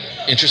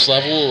interest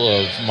level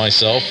of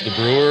myself, the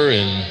brewer,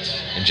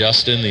 and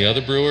Justin, the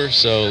other brewer.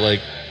 So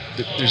like,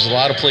 there's a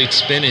lot of plates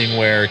spinning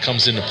where it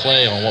comes into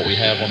play on what we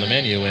have on the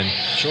menu. And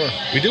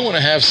we do want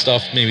to have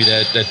stuff maybe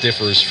that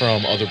differs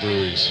from other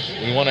breweries.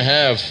 We want to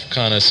have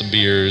kind of some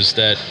beers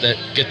that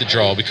get the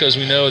draw, because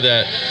we know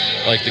that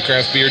like the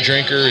craft beer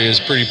drinker is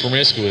pretty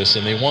promiscuous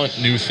and they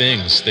want new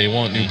things. They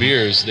want new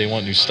beers. They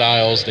want new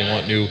styles. They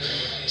want new.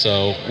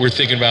 So we're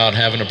thinking about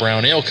having a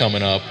brown ale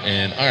coming up,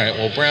 and all right,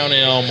 well, brown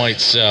ale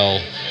might sell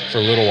for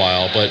a little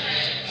while, but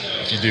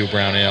if you do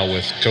brown ale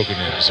with cocoa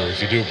nibs, or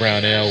if you do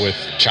brown ale with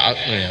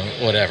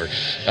whatever,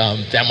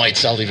 that might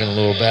sell even a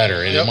little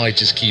better, and it might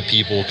just keep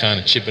people kind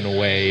of chipping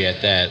away at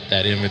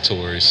that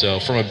inventory. So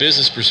from a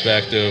business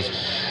perspective,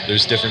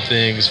 there's different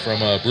things.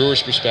 From a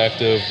brewer's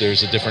perspective,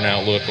 there's a different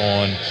outlook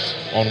on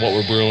what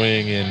we're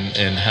brewing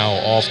and how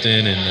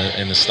often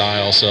and the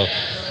style. So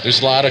there's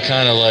a lot of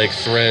kind of like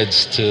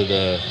threads to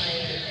the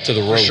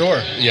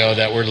rope,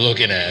 that we're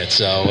looking at.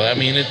 So I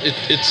mean,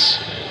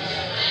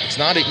 it's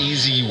not an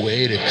easy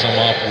way to come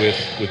up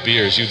with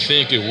beers. You'd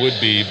think it would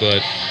be,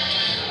 but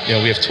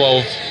we have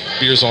 12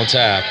 beers on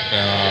tap.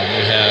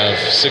 We have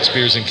 6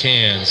 beers in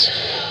cans.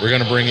 We're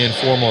going to bring in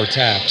 4 more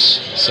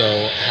taps.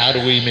 So how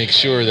do we make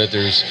sure that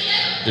there's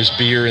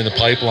beer in the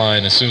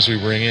pipeline as soon as we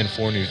bring in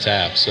 4 new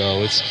taps?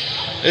 So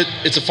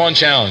it's a fun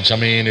challenge. I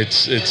mean,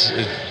 there's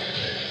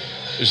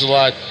a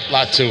lot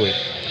to it,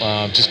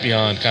 just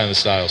beyond kind of the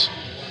styles.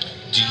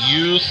 Do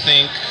you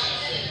think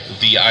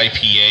the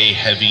IPA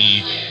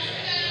heavy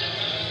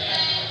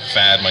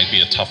fad might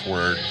be a tough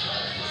word,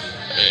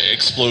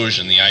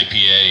 explosion, the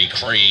IPA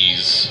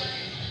craze,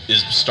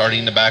 is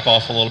starting to back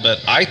off a little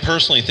bit? I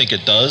personally think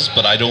it does,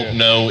 but I don't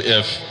know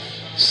if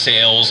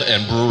sales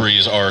and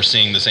breweries are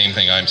seeing the same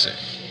thing I'm seeing.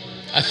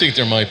 I think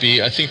there might be.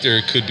 I think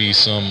there could be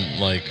some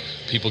like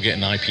people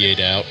getting IPA'd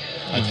out.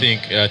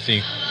 Mm-hmm. I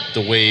think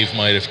the wave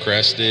might have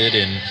crested,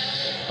 and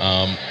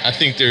I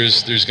think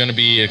there's going to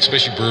be,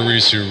 especially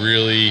breweries who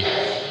really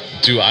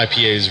do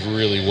IPAs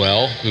really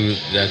well, who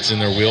that's in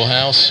their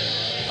wheelhouse.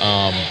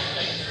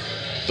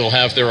 They'll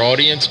have their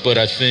audience, but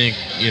I think,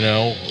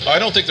 I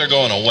don't think they're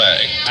going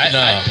away.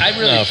 I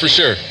really for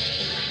sure.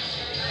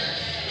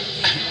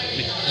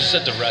 Just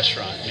at the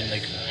restaurant, I mean,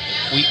 like,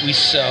 we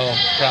sell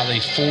probably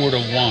 4 to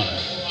 1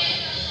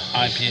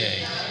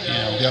 IPA,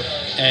 Yep.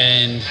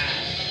 And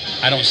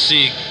I don't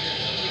see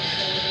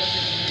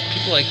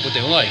people like what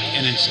they like,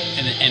 and it's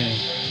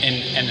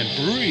and the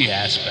brewery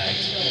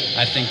aspect.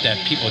 I think that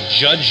people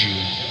judge you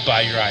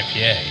by your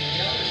IPA.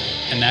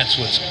 And that's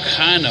what's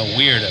kind of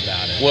weird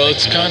about it. Well,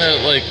 it's kind of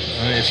like,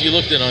 if you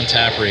looked at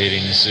Untappd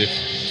ratings, if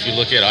you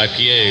look at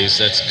IPAs,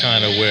 that's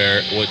kind of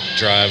what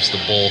drives the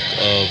bulk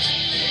of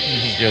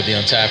the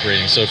Untappd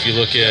ratings. So if you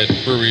look at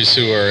breweries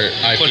who are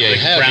IPA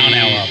heavy,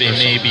 they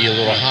may be a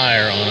little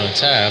higher on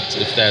Untappd,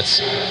 if that's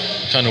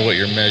kind of what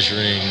you're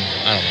measuring,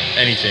 I don't know,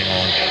 anything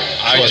on.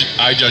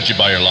 I judge you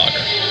by your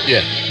lager. Yeah.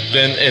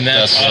 And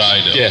that's what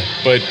I do. Yeah,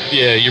 but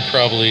you're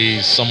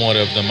probably somewhat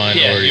of the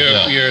minority.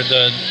 Yeah, you're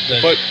the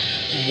but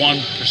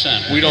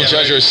 1%. We don't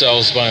judge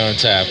ourselves by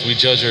Untappd. We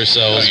judge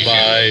ourselves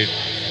by,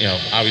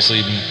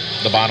 obviously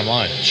the bottom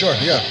line. Sure,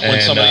 yeah.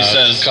 When somebody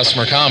says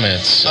customer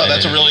comments. Oh,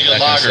 that's a really good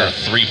lager,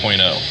 3.0.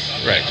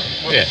 Right.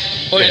 Yeah.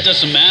 Well, it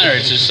doesn't matter.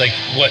 It's just like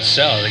what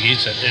sells. Like you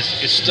said,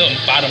 it's still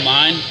bottom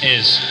line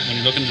is when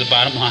you look into the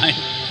bottom line.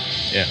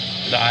 Yeah.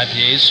 The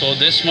IPAs sold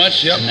this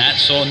much, and that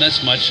sold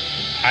this much.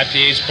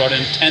 IPAs brought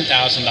in $10,000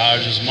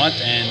 this month,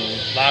 and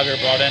lager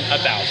brought in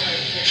 $1,000.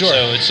 Sure.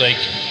 So it's like,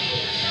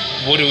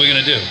 what are we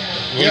gonna do?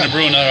 We're gonna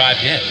brew another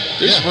IPA.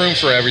 There's room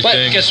for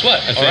everything. But guess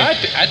what? I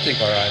think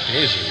our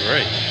IPAs are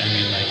great. I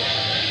mean, like,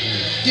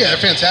 Yeah, they're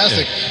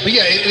fantastic. But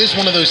yeah, it is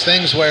one of those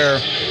things where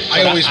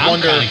I always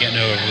wonder. I'm kind of getting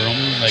over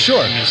them. Like,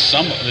 Sure. I mean,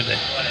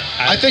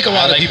 I think a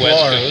lot of like people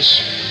West are.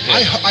 Coast.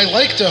 I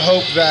like to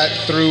hope that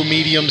through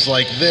mediums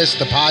like this,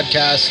 the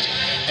podcast,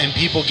 and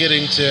people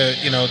getting to,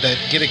 that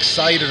get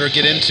excited or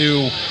get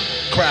into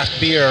craft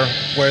beer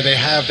where they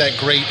have that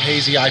great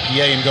hazy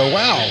IPA and go,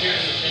 wow,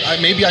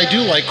 maybe I do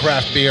like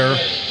craft beer,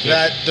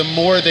 that the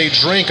more they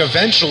drink,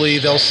 eventually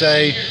they'll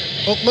say,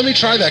 well, let me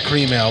try that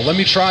cream ale. Let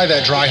me try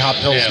that dry hop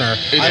Pilsner.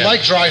 Yeah. I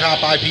like dry hop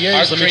IPAs.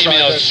 Our let me cream try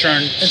ales that.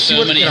 turn And see so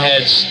what, many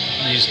heads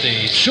these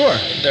days. Sure.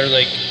 They're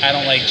like, I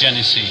don't like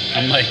Genesee.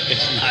 I'm like,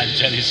 it's not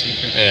Genesee.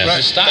 Yeah.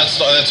 Right. Just stop.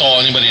 That's all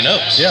anybody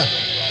knows. Yeah.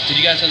 Did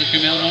you guys have the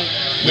cream ale on?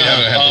 We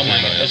haven't had Oh the my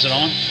cream ale god, yet. is it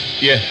on?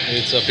 Yeah,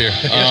 it's up here.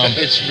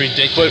 It's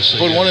ridiculous.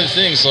 But one of the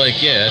things, like,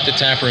 at the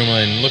tap room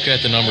and looking at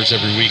the numbers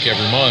every week,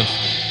 every month,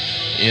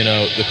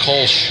 the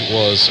Kolsch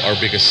was our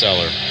biggest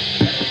seller.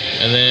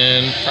 And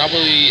then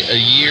probably a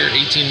year,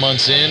 18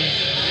 months in,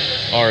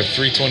 our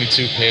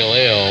 322 Pale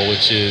Ale,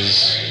 which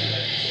is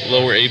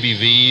lower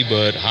ABV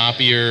but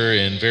hoppier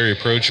and very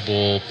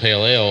approachable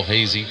Pale Ale,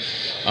 hazy,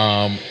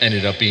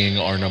 ended up being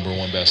our number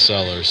one best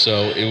seller.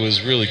 So it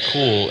was really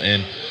cool.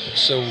 And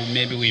so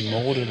maybe we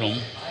molded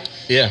them.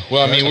 yeah,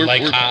 well, I mean,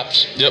 we're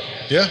hops. Yep.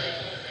 Yeah.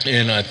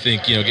 And I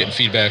think, getting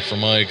feedback from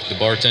Mike, the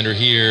bartender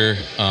here,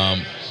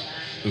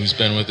 who's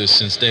been with us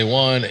since day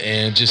one,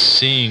 and just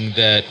seeing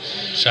that.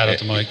 Shout out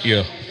to Mike.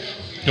 Yeah.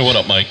 Yo, what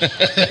up, Mike?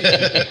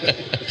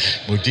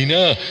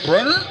 Modena.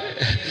 Brunner?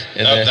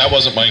 And That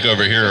wasn't Mike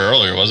over here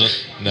earlier, was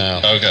it? No.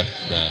 Okay.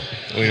 No.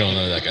 We don't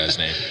know that guy's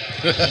name.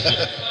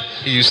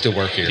 He used to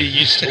work here. He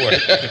used to work.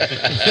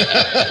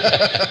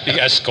 He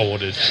got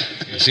scolded.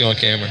 Is he on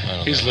camera? I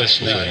don't He's know.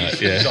 listening.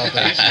 He's off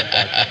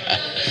that.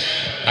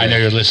 I know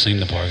you're listening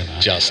to Pargon.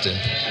 Justin.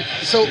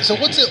 So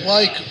what's it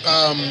like,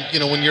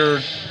 when you're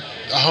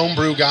a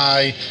homebrew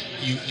guy,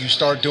 you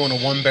start doing a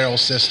one barrel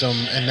system,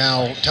 and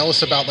now tell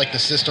us about like the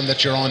system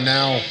that you're on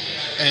now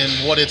and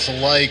what it's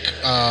like,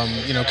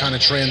 kind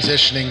of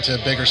transitioning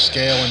to a bigger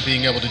scale and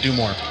being able to do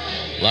more.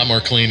 A lot more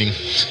cleaning.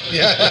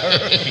 Yeah.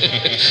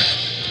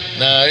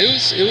 No,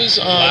 it was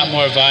A lot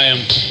more volume.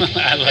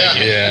 I like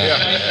it.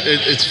 Yeah.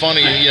 It's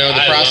funny, the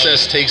I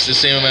process takes the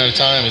same amount of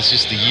time. It's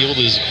just the yield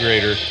is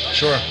greater.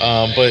 Sure.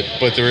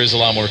 But there is a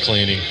lot more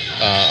cleaning,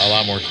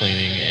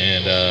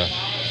 and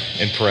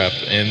prep,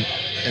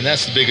 and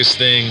that's the biggest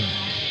thing,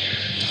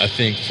 I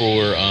think,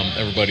 for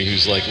everybody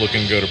who's like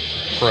looking to go to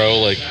pro.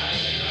 Like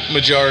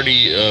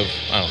majority of,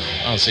 I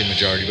don't say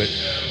majority, but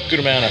good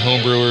amount of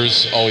home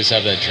brewers always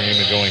have that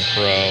dream of going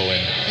pro,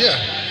 and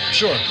Yeah.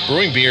 Sure.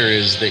 brewing beer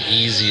is the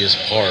easiest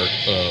part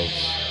of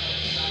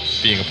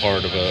being a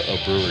part of a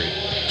brewery.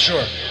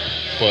 Sure.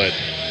 But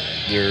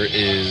there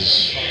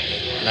is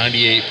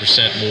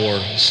 98% more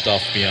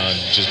stuff beyond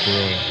just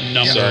brewing.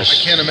 Numbers.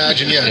 I can't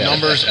imagine. Yeah.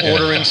 Numbers,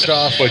 ordering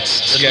stuff. But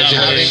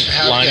scheduling,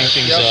 lining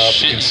things yep. up,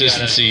 Shit, you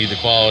consistency, the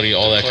quality,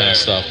 all that kind of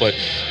stuff. But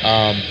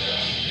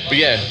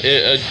yeah,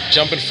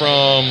 jumping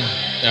from,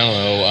 I don't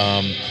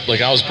know,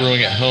 like I was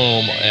brewing at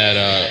home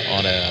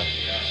on a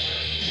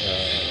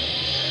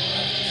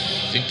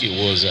I think it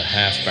was a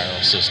half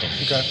barrel system.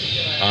 Okay.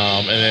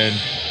 And then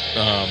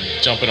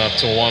jumping up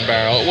to a one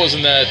barrel. It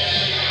wasn't that,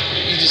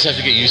 you just have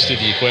to get used to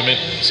the equipment.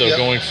 So Yep.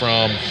 going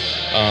from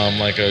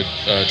like a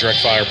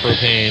direct fire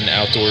propane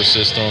outdoor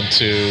system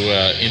to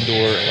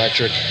indoor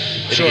electric, you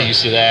have to Sure. get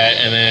used to that.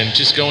 And then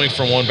just going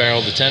from 1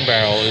 barrel to 10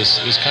 barrel is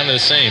kind of the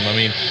same. I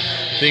mean,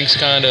 things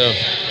kind of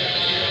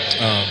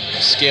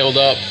scaled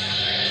up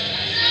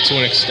to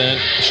an extent.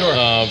 Sure.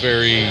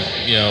 Very,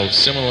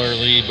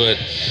 similarly, but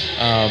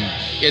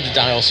you had to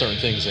dial certain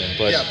things in.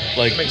 But Yeah,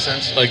 like that makes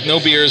sense. Like no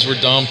beers were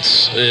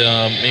dumped.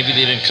 Maybe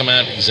they didn't come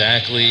out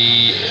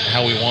exactly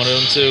how we wanted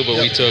them to, but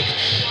we Yep. took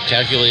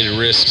calculated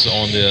risks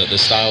on the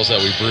styles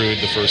that we brewed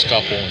the first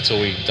couple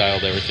until we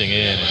dialed everything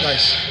in.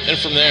 Nice. And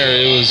from there,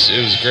 it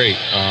was great.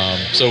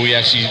 So we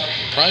actually,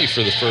 probably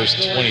for the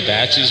first 20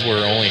 batches,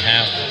 were only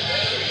half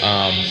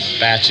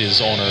batches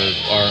on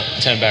our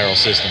 10 barrel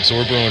system. So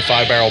we're brewing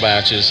 5 barrel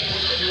batches,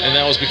 and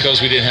that was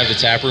because we didn't have the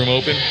tap room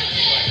open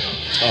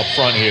up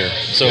front here.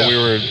 So Yeah. we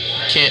were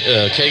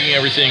kegging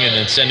everything and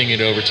then sending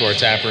it over to our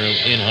tap room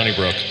in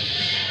Honeybrook.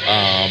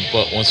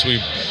 But once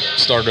we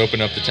started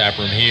opening up the tap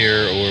room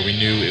here, or we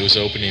knew it was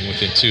opening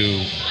within 2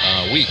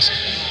 weeks,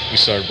 we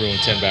started brewing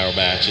 10 barrel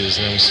batches,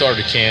 and then we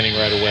started canning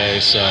right away.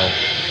 So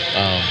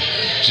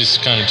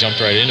just kind of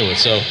jumped right into it.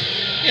 So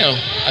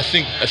I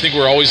think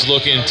we're always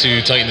looking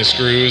to tighten the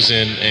screws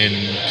and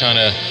kind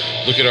of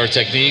look at our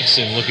techniques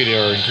and look at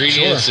our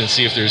ingredients Sure. and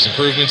see if there's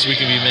improvements we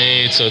can be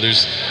made. So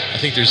I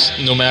think there's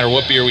no matter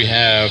what beer we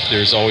have,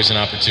 there's always an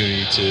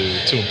opportunity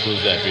to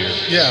improve that beer.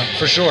 Yeah,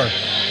 for sure.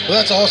 Well,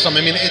 that's awesome.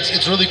 I mean,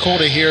 it's really cool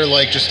to hear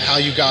like just how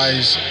you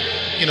guys,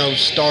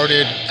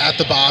 started at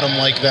the bottom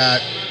like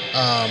that,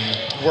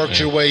 worked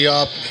your way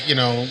up,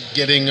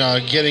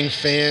 getting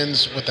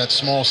fans with that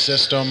small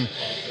system,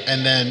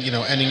 and then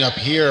ending up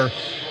here.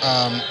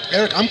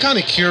 Eric, I'm kind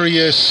of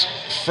curious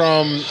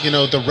from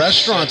the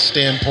restaurant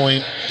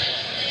standpoint.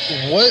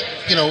 What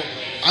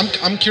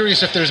I'm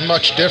curious if there's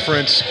much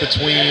difference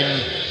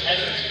between,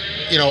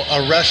 you know,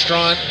 a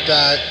restaurant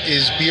that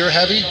is beer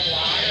heavy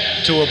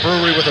to a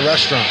brewery with a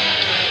restaurant.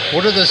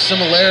 What are the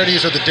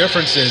similarities or the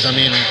differences? I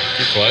mean,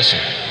 Good question.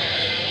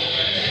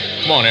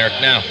 Come on, Eric,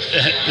 now.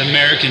 The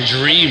American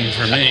dream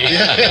for me.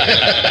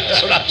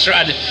 That's what I'm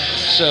trying to.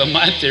 So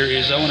my theory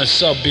is I want to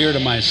sell beer to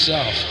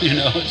myself. You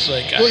know, it's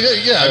like well,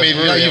 yeah. I mean,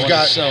 brewery, you've I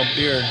got to sell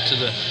beer to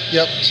the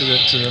yep. to the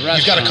restaurant.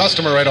 You've got a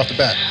customer right off the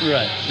bat.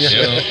 Right. Yeah. So,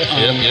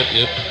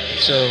 Yep.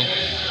 So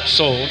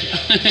sold.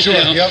 Sure.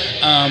 You know? Yep.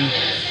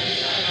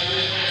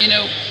 You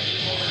know,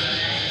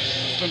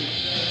 from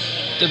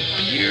the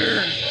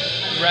beer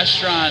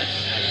restaurant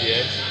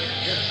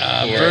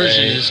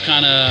version is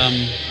kind of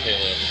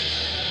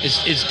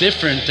it's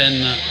different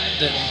than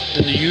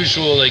the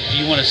usual. Like,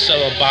 you want to sell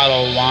a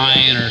bottle of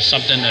wine or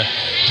something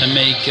to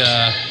make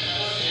to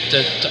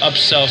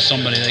upsell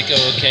somebody. Like,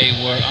 oh, okay,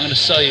 well, I'm going to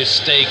sell you a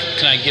steak.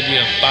 Can I give you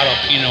a bottle of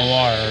Pinot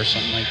Noir or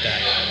something like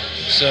that?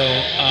 So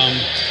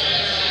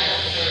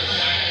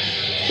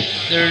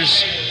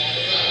there's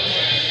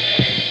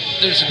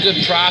a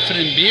good profit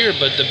in beer,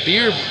 but the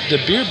beer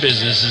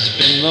business has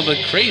been a little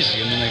bit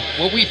crazy. I mean, like,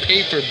 what we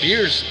pay for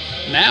beers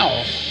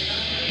now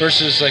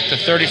versus like the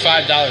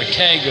 $35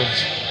 keg of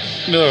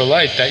Miller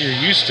Lite that you're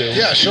used to.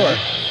 Yeah, sure.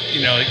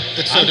 You know,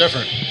 It's so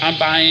different. I'm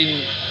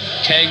buying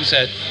kegs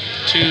at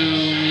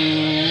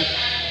 $200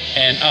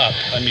 and up.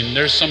 I mean,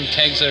 there's some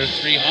kegs that are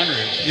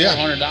 $300, Yeah.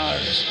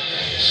 $400.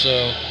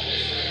 So,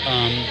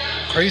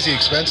 Crazy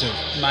expensive.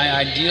 my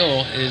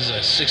ideal is a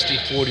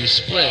 60-40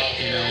 split,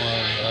 you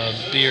know,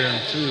 of beer and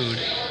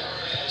food.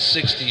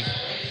 60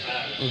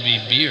 would be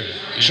beer.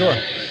 Sure.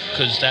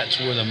 Because that's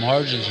where the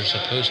margins are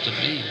supposed to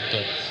be.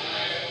 But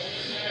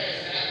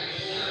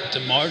the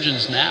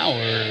margins now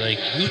are like,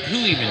 who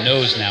even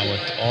knows now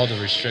with all the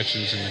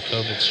restrictions and the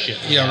COVID shit?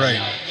 Yeah, right.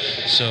 now.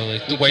 So,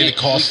 like, The way the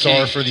costs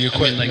are for the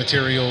equipment, like,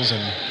 materials,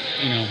 and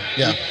you know.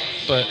 Yeah.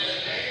 But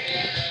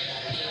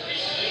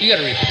you got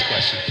to repeat the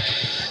question.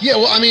 yeah.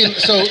 Well, I mean,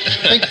 so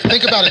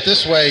think about it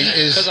this way: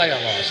 is Because I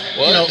got lost.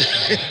 you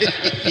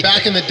know,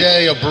 back in the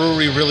day, a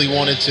brewery really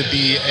wanted to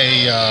be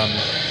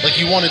like,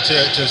 you wanted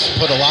to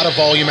put a lot of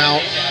volume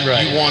out.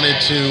 Right. You wanted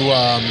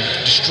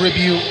to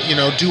distribute, you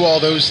know, do all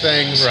those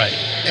things. Right.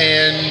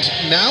 And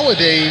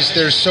nowadays,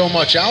 there's so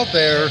much out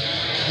there.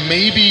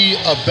 Maybe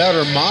a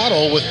better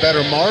model with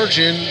better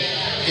margin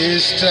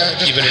is to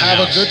just Keep it have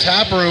in-house. a good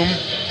tap room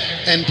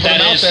and put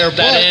them out there.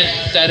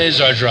 That is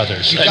our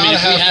druthers. You I mean, gotta if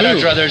have we had our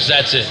food. druthers,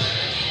 that's it.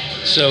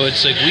 So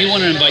it's like, we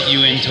want to invite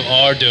you into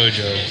our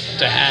dojo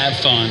to have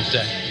fun,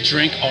 to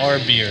drink our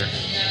beer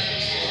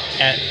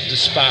at the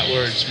spot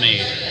where it's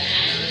made.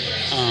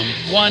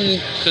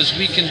 One, because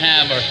we can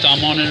have our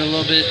thumb on it a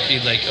little bit, be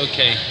like,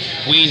 okay,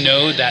 we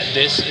know that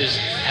this is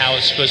how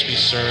it's supposed to be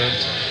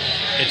served.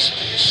 It's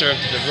served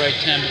at the right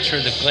temperature,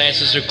 the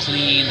glasses are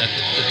clean, the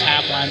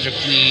tap lines are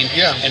clean,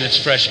 Yeah. and it's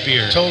fresh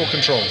beer. Total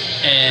control.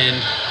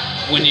 And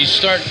when you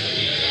start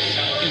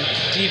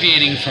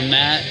deviating from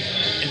that,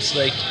 it's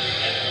like,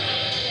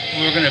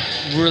 we're going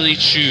to really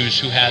choose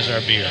who has our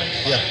beer.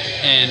 Yeah.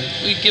 And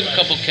we give a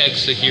couple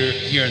kegs to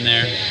here and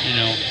there, you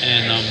know,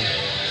 and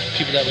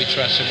people that we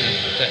trust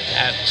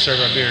that serve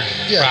our beer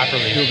Yeah.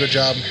 properly. Do a good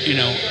job. You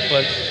know,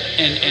 but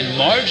and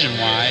margin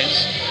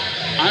wise,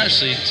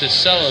 honestly, to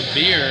sell a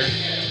beer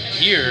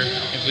here,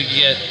 if we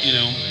get, you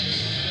know,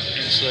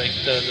 it's like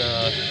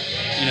the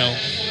you know,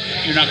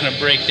 you're not going to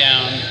break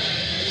down.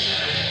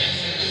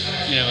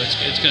 You know,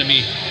 it's going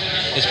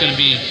to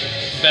be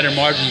better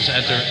margins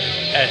at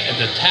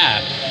the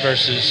tap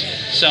versus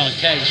selling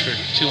kegs for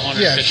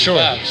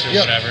 $250 or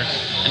Yep. whatever,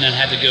 and then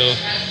have to go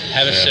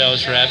have a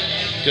sales rep,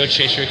 go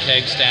chase your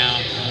kegs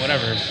down, or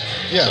whatever.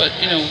 Yeah. But,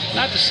 you know,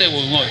 not to say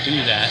we won't do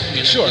that. You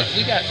know, Sure.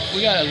 We got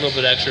a little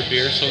bit extra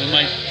beer, so we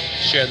might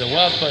share the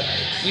wealth. But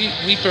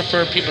we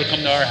prefer people to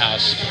come to our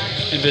house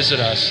and visit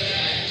us,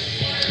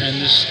 and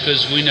this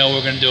because we know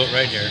we're going to do it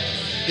right here.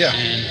 Yeah.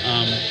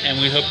 And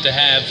we hope to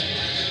have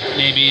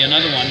maybe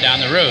another one down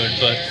the road.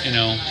 But, you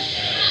know,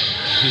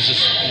 who's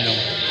just, you know,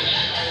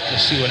 we'll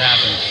see what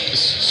happens.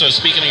 So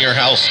speaking of your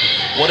house,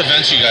 what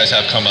events you guys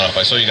have coming up?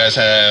 I saw you guys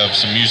have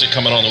some music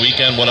coming on the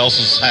weekend. What else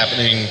is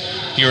happening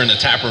here in the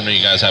tap room that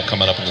you guys have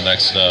coming up in the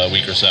next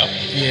week or so?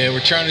 Yeah, we're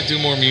trying to do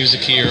more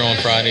music here on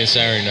Friday and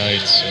Saturday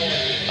nights.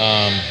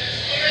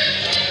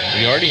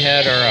 We already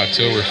had our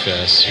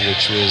Oktoberfest,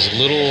 which was a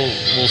little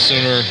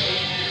sooner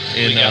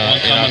in, We got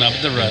one coming up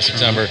at the in restaurant.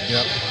 September.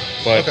 Yep.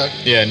 But Okay.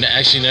 yeah,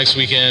 actually next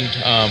weekend,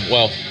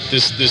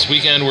 this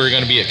weekend we're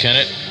going to be at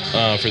Kennett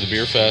for the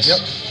Beer Fest.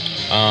 Yep.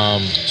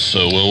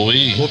 So will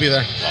we. We'll be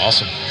there.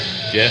 Awesome.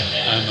 Yeah.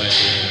 I might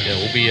be. Yeah,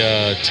 we'll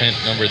be tent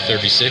number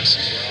 36.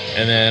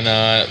 And then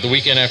the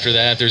weekend after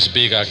that, there's a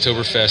big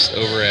Oktoberfest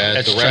over at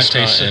That's the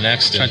restaurant in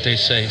Exton. Trente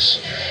Seis.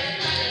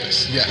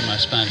 Yeah. My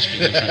Spanish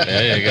speaking friend.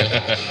 There you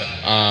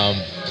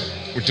go.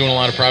 We're doing a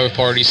lot of private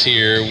parties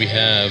here. We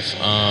have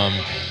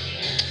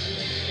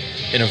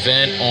an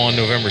event on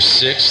November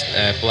 6th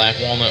at Black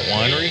Walnut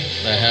Winery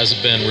that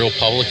hasn't been real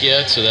public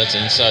yet, so that's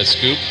an inside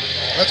scoop.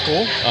 That's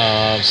cool.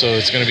 So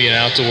it's going to be an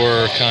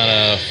outdoor kind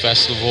of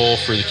festival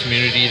for the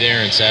community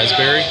there in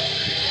Salisbury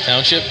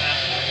Township.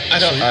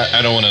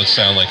 I don't want to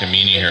sound like a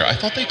meanie here. I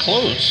thought they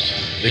closed.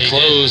 They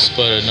closed,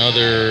 but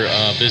another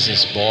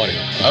business bought it.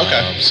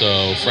 Okay.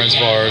 So friends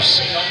of ours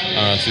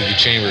through the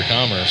Chamber of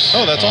Commerce.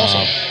 Oh, that's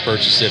awesome.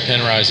 Purchased it.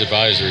 Penrise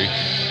Advisory.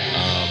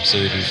 So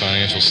they do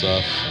financial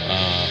stuff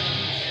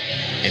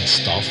and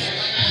stuff.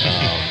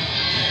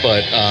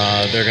 But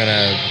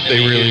they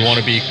really want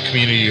to be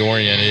community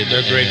oriented.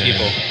 They're great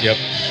people. Yep.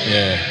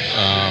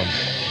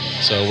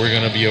 Yeah. So we're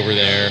gonna be over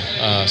there.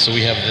 So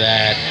we have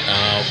that.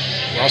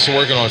 We're also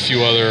working on a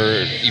few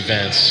other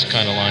events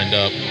kind of lined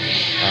up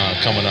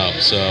coming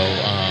up. So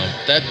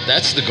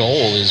that's the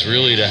goal, is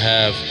really to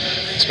have,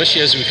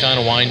 especially as we kind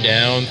of wind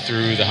down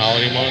through the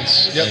holiday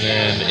months, Yep. and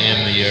then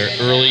in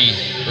the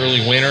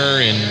early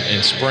winter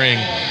and spring,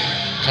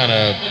 kind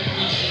of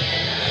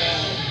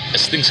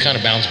as things kind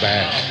of bounce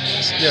back.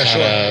 Yeah,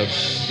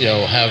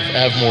 sure.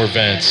 Have more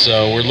events.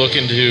 So we're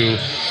looking to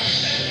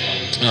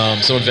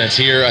some events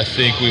here. I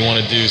think we want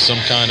to do some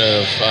kind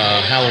of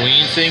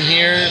Halloween thing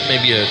here,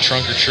 maybe a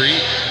trunk or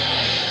treat.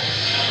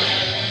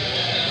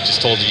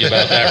 Just told you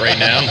about that right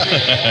now.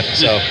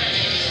 So,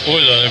 Or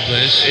the other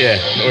place. yeah,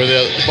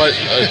 but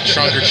a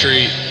trunk or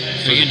treat.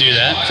 We can do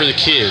that. For the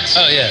kids.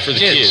 Oh, yeah, for the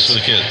kids. kids. For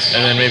the kids.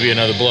 And then maybe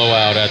another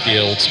blowout at the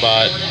old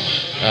spot.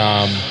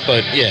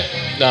 But yeah,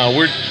 no,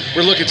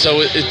 we're looking. So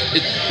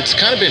it's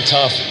kind of been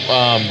tough.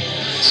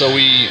 So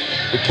we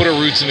put our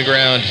roots in the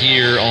ground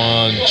here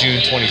on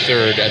June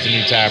 23rd at the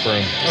new tap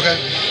room. Okay.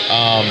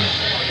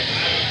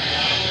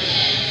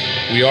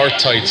 We are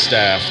tight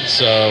staffed,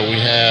 so we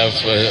have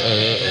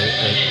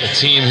a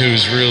team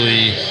who's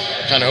really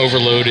kind of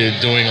overloaded,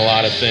 doing a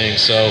lot of things.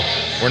 So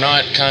we're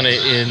not kind of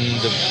in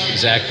the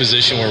exact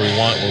position where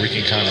we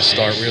can kind of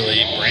start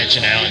really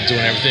branching out and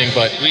doing everything.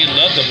 But We'd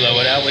love to blow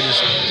it out. We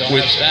just don't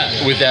have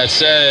staff. with that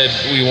said,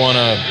 we want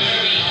to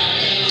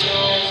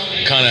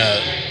kind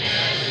of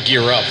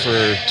gear up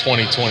for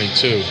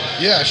 2022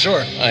 Yeah,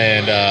 sure.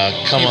 and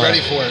Be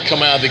ready for it.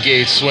 come out of the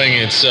gate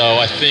swinging. So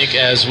I think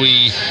as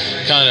we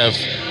kind of,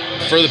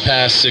 for the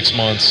past 6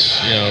 months,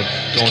 going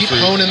Keep through,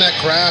 honing that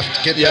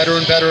craft, get Yep. better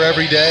and better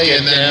every day, get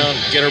and then down,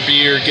 get our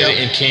beer, get Yep. it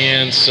in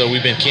cans. So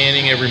we've been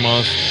canning every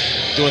month,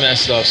 doing that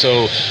stuff.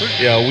 So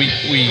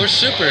We're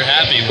super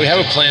happy with we have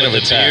a plan with of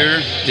the attack.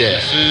 beer, Yeah.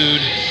 the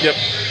food, Yep.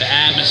 the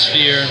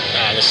atmosphere.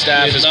 The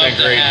staff We'd has love been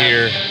to great have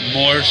here.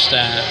 More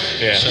staff.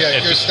 Yeah. So yeah,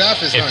 if- your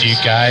staff is If nice. you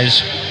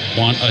guys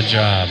want a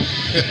job,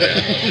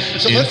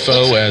 So let's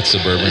at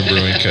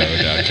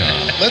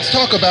suburbanbrewingco.com. Let's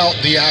talk about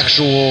the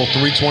actual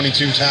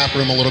 322 tap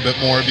room a little bit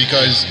more,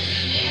 because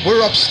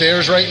we're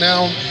upstairs right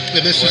now,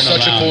 and this We're is in the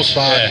such a cool lounge,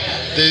 spot.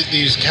 yeah.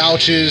 These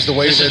couches, the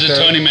way this that is the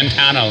they're. Tony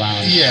Montana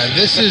Lounge. Yeah,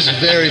 this is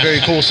very,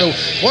 very cool. So,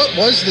 what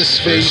was this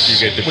space First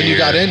you get the when you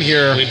beer. got in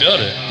here? We built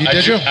it.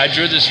 Did you? I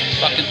drew this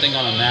fucking thing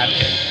on a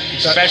napkin,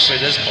 especially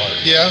this part.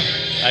 Yeah,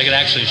 I can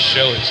actually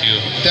show it to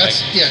you.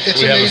 that's Like, yeah,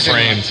 it's We have it amazing.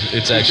 framed.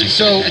 It's actually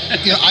So,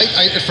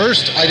 I at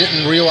first I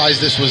didn't realize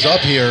this was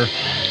up here,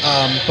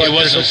 but it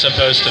wasn't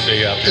supposed to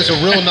be up here. there's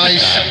a real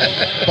nice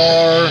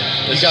bar.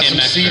 You This got came some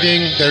extra.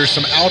 seating. There's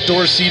some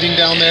outdoor seating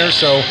down there.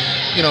 So,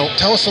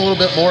 tell us a little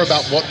bit more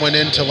about what went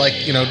into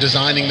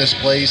designing this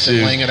place and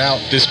Dude, laying it out.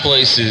 This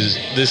place is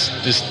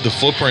the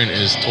footprint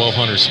is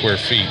 1,200 square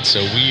feet.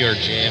 So we are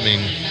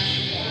jamming.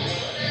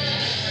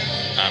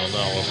 I don't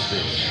know.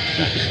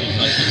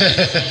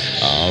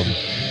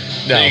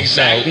 The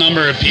exact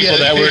number of people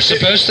Yeah. that we're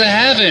supposed to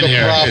have in The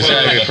here. proper-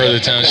 Exactly, per the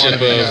township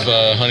Quantity,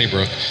 of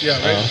Honeybrook. Yeah,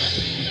 right.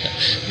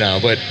 No,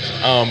 but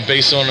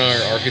based on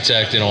our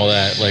architect and all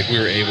that, like we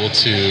were able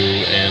to,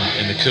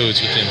 and the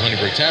codes within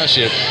Honeybrook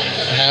Township,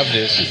 have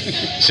this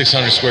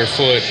 600 square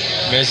foot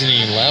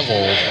mezzanine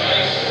level,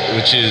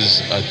 which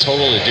is a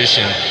total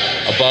addition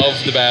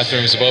above the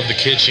bathrooms, above the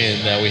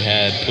kitchen that we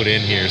had put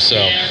in here. So,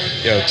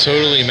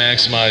 totally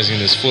maximizing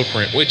this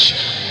footprint, which,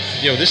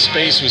 this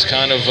space was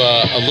kind of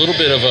a little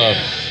bit of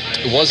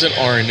it wasn't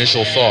our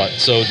initial thought.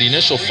 So the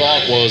initial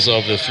thought was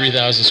of the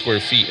 3,000 square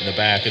feet in the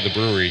back of the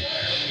brewery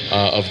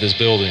of this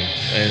building.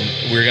 And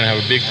we're going to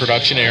have a big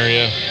production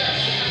area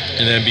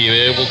and then be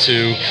able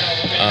to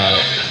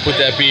put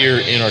that beer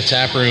in our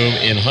tap room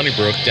in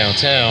Honeybrook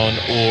downtown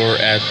or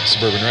at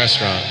Suburban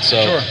Restaurant.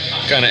 So Sure.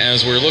 kind of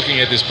as we're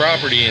looking at this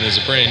property, and it's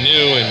brand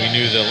new, and we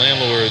knew the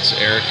landlords,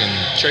 Eric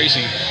and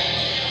Tracy,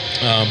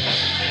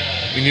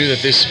 we knew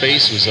that this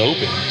space was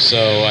open.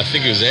 So I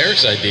think it was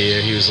Eric's idea.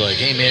 He was like,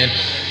 hey man,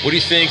 what do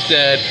you think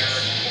that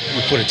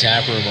we put a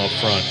tap room up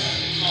front?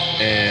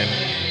 And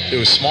it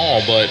was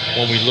small, but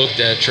when we looked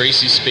at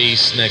Tracy's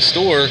space next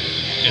door,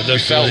 It we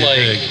looked felt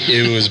really like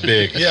big. it was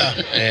big. Yeah.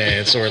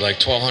 And so we're like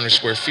 1,200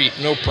 square feet,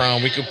 no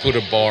problem. We could put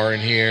a bar in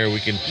here. We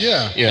can,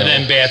 Yeah. you know. And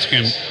then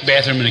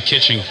bathroom in the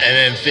kitchen. And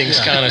then things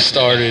kind of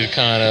started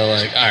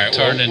like, all right,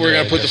 Turned well, we're into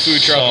going to put like the a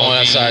food truck on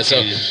that soggy side.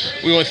 So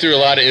thing. we went through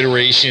a lot of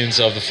iterations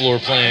of the floor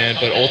plan,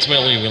 but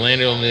ultimately we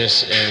landed on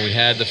this and we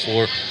had the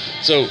floor.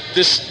 So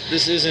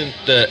this isn't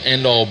the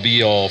end-all,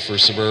 be-all for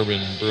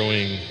Suburban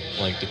Brewing,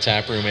 like the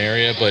tap room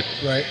area, but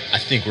Right. I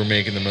think we're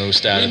making the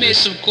most out We of made this,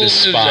 some cool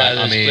this moves spot. out of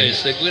this I mean,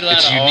 place. Like, we had a lot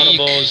it's of unique.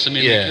 audibles. I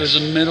mean, Yeah. it was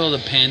the middle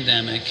of the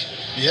pandemic.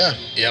 Yeah.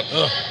 Yep.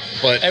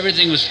 But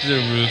Everything was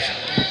through the roof.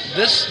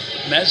 This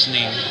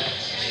mezzanine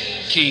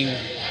came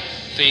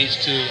phase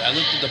 2. I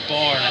looked at the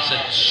bar and I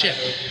said, shit,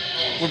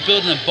 we're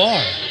building a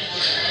bar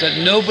that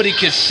nobody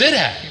could sit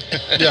at.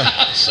 Yeah.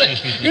 I was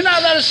like, you're not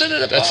allowed to sit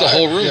at a that's bar. the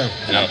whole room. Yeah.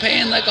 And I'm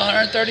paying like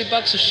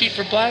 $130 a sheet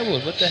for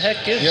plywood. What the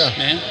heck is Yeah.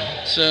 man?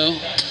 So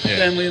Yeah.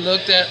 then we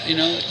looked at,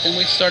 then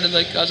we started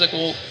like, I was like,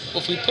 well,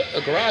 if we put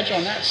a garage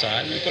on that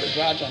side and we put a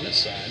garage on this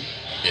side,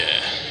 Yeah.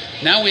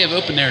 now we have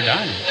open air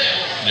dining.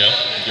 Yeah,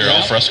 you're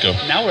al fresco.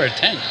 Now we're a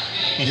tent.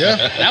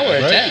 Yeah. Now we're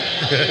a Right.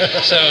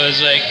 tent. So it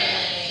was like,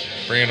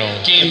 Bring it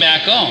on. game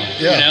back on.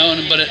 Yeah.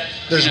 But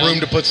There's room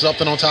to put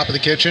something on top of the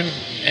kitchen.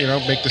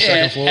 Make the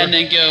second floor. And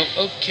then go,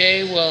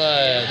 okay, well,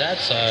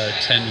 that's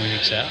 10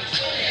 weeks out.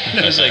 And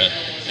it was like,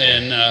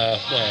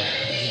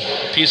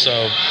 piece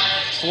of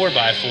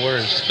 4x4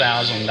 is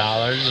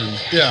 $1,000, and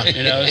Yeah.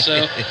 so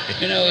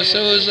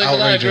it was like a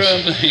lot of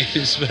Outrageous. growing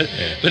pains,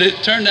 but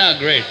it turned out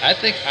great. I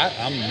think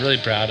I'm really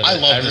proud of it. I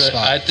love this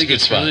spot. I think It's a good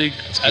it's spot. really.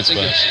 It's a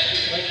good I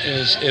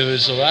think spot. it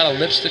was a lot of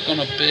lipstick on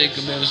a pig.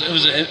 I mean, it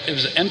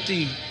was an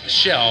empty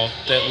shell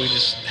that we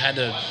just had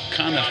to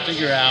kind of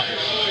figure out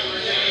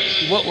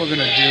what we're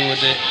gonna do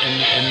with it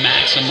and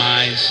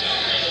maximize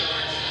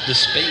the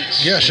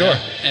space. Yeah, sure.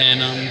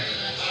 And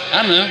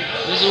I don't know.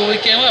 This is what we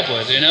came up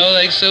with,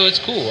 so it's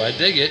cool. I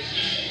dig it,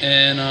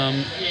 and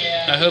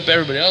I hope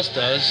everybody else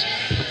does.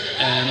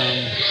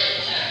 And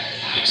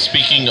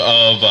Speaking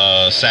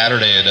of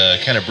Saturday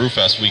at Kennet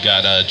Brewfest, we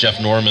got Jeff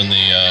Norman,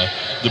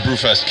 the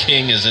Brewfest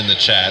King, is in the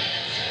chat.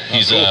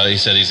 He's he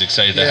said he's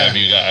excited to Yeah. have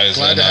you guys.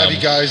 Glad to have you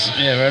guys.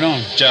 yeah, right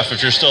on. Jeff,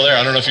 if you're still there,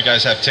 I don't know if you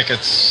guys have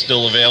tickets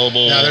still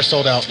available. Yeah, they're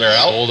sold out. They're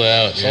out. Sold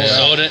out. Yeah.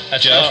 Sold it. I saw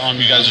Jeff, it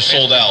on you guys are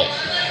sold out.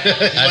 I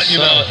Letting you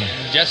saw know.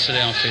 it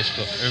yesterday on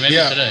Facebook, or maybe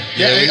Yeah. today.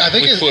 Yeah, Yeah, I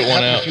think we it put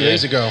one happened out, a few yeah.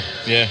 days ago.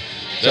 Yeah.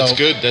 That's So-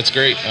 good. That's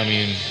great. I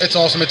mean, It's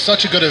awesome. It's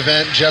such a good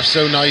event. Jeff's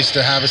so nice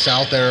to have us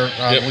out there,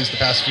 Yep. at least the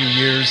past few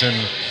years. And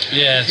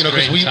Yeah, it's You know,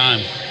 'cause great we-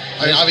 time.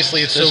 I mean,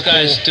 obviously, it's Those so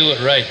guys cool. do it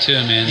right too,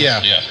 man.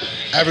 Yeah. Yeah.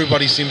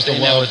 Everybody seems to They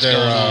know love what's their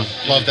going on.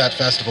 love Yeah. that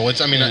festival.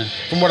 It's. I mean, Yeah.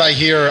 from what I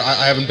hear,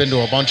 I haven't been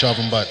to a bunch of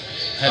them, but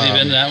Have you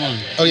been to that one?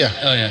 oh yeah,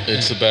 Oh yeah.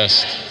 it's the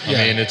best. Yeah,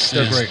 I mean, it's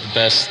they're the great.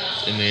 best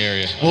in the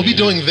area. we'll be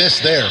doing this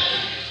there.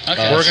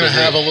 Okay. We're gonna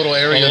have a little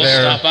area we'll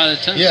there. Stop by the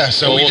tent. Yeah,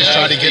 so Well, we we'll just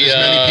try to have get the, as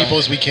many people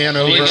as we can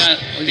over. we got The out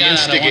of one of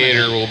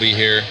instigator them. will be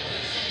here.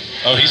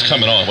 Oh, he's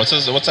coming on. What's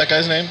that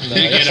guy's name?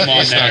 Get him on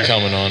He's there. not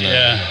coming on.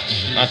 Yeah.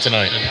 Not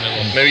tonight.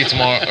 Maybe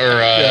tomorrow or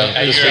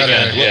this you're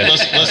weekend. right. Yeah.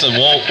 Listen,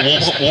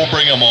 we'll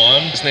bring him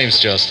on, His name's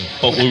Justin.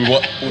 but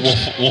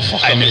we'll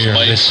fuck up his knew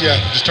mic. this. Yeah,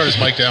 just turn his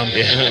mic down.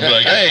 We'll be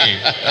like, hey,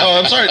 oh,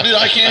 I'm sorry, dude,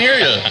 I can't hear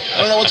you. I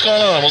don't know what's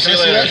going on. We'll see you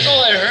Can I see later. that? That's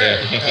all I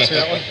heard. Yeah. Pass me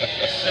that one.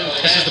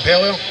 This is the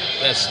Pale Ale.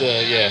 That's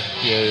the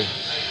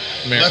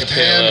American Left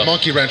hand Pale Ale.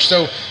 monkey wrench.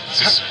 So,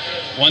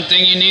 One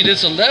thing you need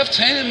is a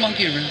left-handed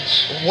monkey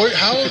wrench.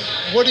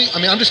 what do you, I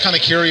mean, I'm just kind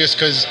of curious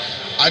because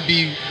I'd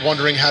be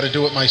wondering how to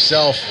do it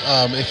myself.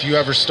 If you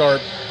ever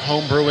start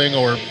home brewing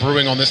or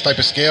brewing on this type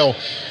of scale,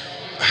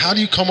 how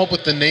do you come up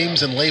with the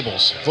names and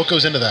labels? What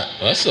goes into that?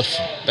 Well, that's the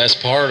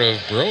best part of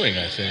brewing,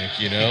 I think.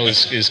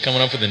 Is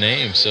coming up with a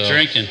name. So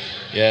Drinking.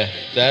 yeah,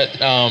 that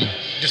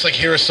Just like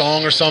hear a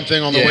song or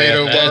something on the Yeah, way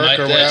to that- work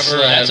or that's,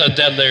 whatever. That's a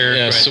dead lyric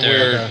yeah. right So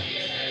there.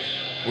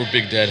 we're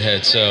big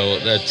Deadhead, so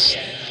that's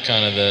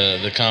kind of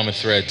the common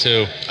thread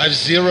too. I have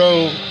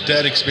zero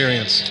dead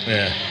experience.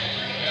 Yeah.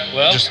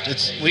 Well, Just-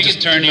 it's we just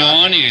can turn you not-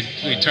 on, we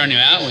can turn you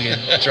out, we can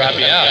drop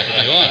you out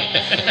if you want.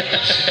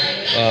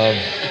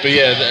 But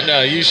yeah,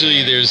 no.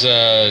 Usually there's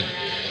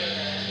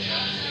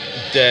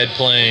Dead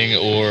playing,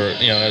 or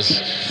I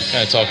was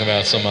kind of talking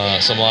about some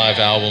live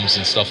albums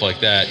and stuff like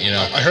that.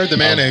 I heard the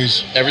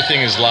mayonnaise. Everything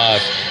is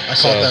live. I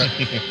caught that.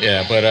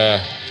 Yeah, but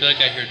I feel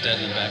like I hear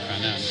Dead in the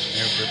background now.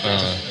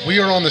 We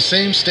are on the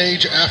same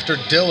stage after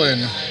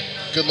Dylan.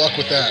 Good luck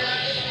with that.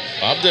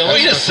 Bob Dylan.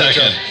 Wait a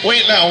second.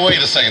 Wait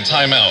a second.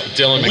 Time out.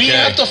 Dylan We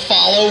McKay. have to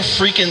follow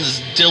freaking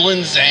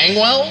Dylan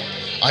Zangwell?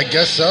 I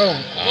guess so.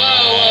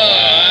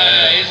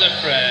 Whoa, he's a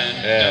friend.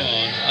 Yeah. Come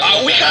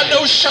on. We got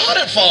no shot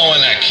at following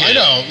that kid. I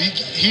know.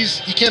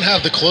 He can't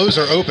have the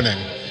closer opening.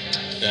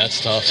 That's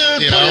tough.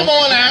 Dude, You put know? him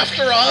on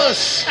after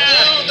us.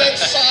 Dude, that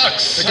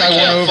sucks. The guy I won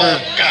can't over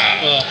follow-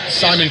 God. Well,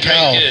 Simon he's a great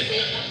Cowell. kid.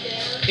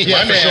 Yeah,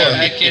 My for man, sure.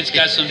 That kid's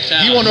got some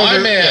talent. He won My over-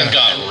 man yeah.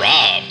 got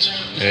robbed.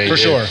 Yeah, he For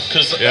did. sure.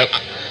 Because Yep.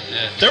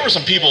 there were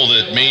some people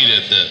that made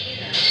it that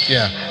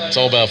Yeah. It's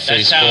all about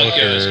That's how it Facebook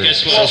goes. or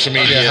Guess what? social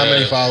media. Yeah, how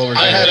many followers?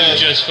 I you had have. a-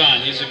 just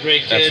fine. He's a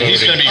great kid. That's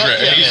He's going to be great.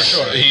 yeah, he's,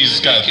 for sure. he's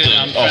got Good kid.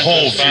 I'm a friends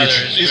whole with his father.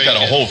 future. He's a He's great got a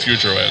kid. whole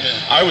future with.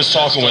 Yeah. I was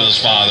talking with his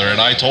father,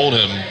 and I told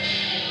him,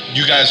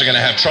 "You guys are going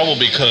to have trouble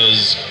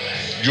because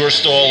you're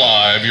still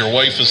alive. Your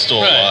wife is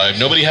still Right. alive.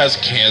 Nobody has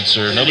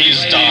cancer.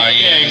 Nobody's dying.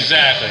 Yeah,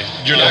 exactly.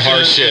 You're No not gonna-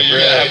 hardship, You're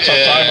gonna right? have a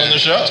tough time on the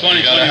show. You gotta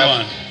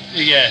 2021. have-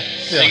 Yeah.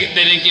 They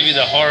didn't give you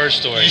the horror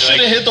story. You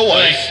shoulda hit the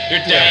wife. Your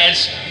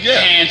dad's Yeah.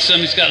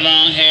 handsome. He's got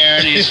long hair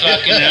and he's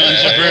fucking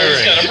owns a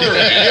brewery. He's got a brewery.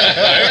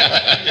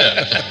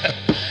 Yeah.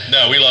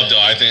 No, we love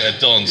Dylan. I think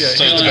Dylan's Yeah,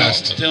 so he's the talented.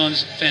 best.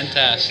 Dylan's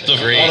fantastic.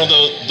 One of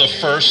the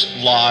first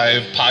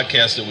live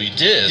podcasts that we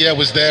did Yeah,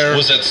 was there.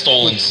 was at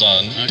Stolen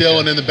Sun.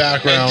 Dylan in the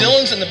background. And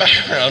Dylan's in the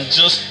background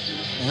just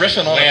riffing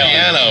on a Wailing.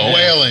 piano.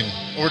 wailing.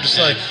 We're just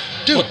like,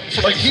 dude,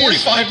 For like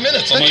 45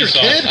 minutes. I'm That's your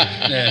like, kid?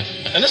 Yeah.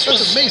 And this That's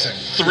was amazing.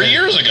 3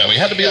 years ago. He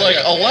had to be Yeah, like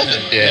yeah.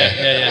 11.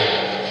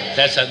 Yeah.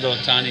 That's that little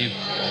tiny.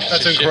 That's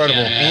piece of shit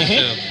incredible. piano,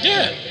 too.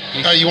 Yeah.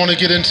 You want to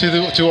get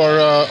into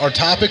our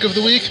topic of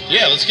the week?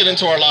 Yeah, let's get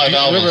into our live Do you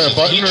albums. remember a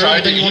button He or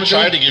tried to anything you wanna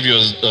tried do? to give you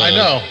a I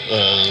know.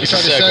 He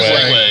tried to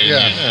segue.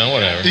 Yeah. Yeah,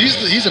 whatever.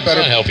 He's a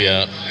better I'll help you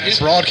out.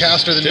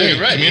 broadcaster than me. Dude,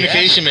 right.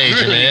 Communication He has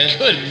major, really man.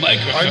 Good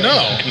microphone. I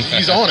know.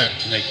 He's on it.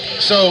 Like,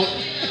 So,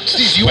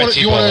 Steve, you want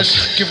Sweaty to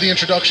balls. give the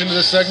introduction to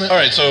this segment? All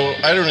right, so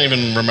I don't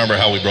even remember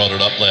how we brought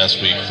it up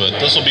last week, but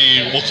this will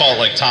be, we'll call it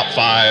like top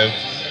 5.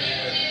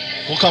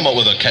 We'll come up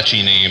with a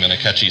catchy name and a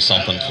catchy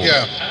something for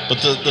Yeah. it.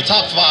 But the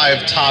top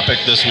 5 topic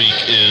this week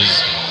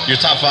is your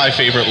top 5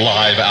 favorite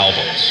live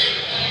albums.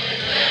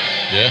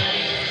 Yeah.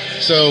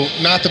 So,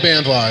 not the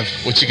band live.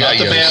 What you got? Not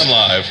the Yost? band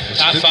live.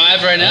 top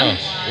 5 right now?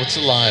 Oh, what's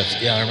the live?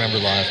 Yeah, I remember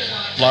live.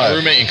 Live. My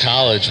roommate in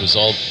college was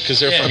all because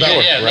they're Yeah, from yeah, New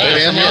York, yeah, right?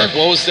 they're from New New York.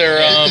 What was their?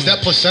 Is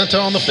that placenta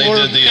on the They floor?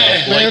 did the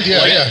band? light, Yeah,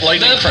 light, yeah.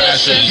 lightning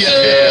crashes. Yeah,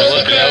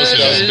 that was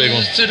a big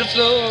one. To the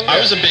floor. I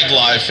was a big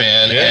live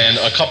fan, Yeah. and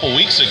a couple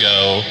weeks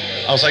ago,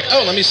 I was like,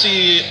 oh, let me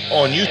see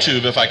on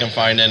YouTube if I can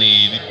find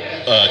any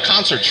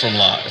concerts from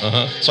live.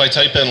 Uh-huh. So I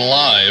type in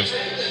live.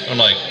 I'm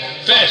like,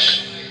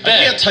 Fish. I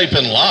can't type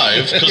in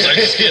live because I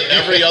just get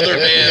every other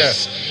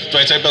band. Do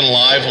I type in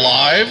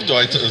live? Do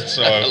I?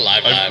 So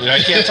Live. I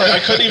can't. I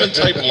couldn't even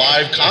type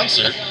live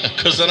concert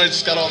because then I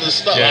just got all this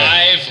stuff.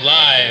 Yeah.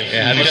 Live.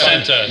 Yeah,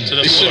 Placenta to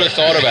the They should floor. have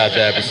thought about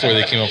that before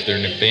they came up with their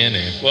new band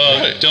name. Well,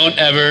 Right. don't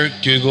ever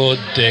Google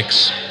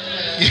dicks.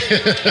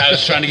 I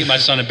was trying to get my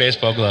son a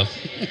baseball glove.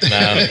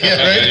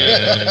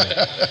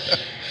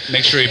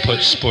 Make sure he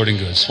puts sporting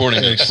goods.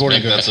 Sporting goods.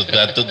 Sporting That's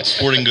that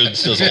sporting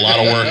goods does a lot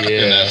of work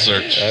in that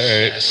search. All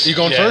right. You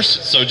going Yeah.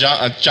 first? So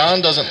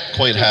John doesn't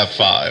quite have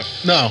 5.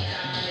 No.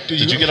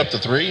 Did you get up to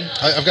 3?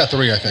 I've got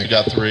 3, I think. You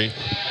got 3.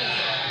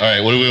 All right.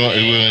 What do we want?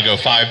 Do we want to go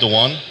 5 to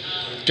 1?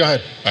 Go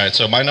ahead. All right.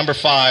 So my number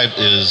 5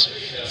 is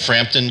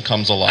Frampton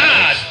Comes Alive.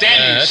 Ah, damn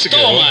you, that's a good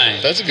stole one. mine.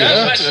 That's a good That's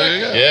one. my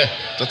second. Yeah.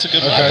 That's a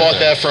good Okay. one. I bought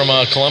that from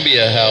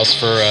Columbia House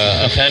for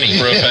a penny.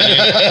 For a penny.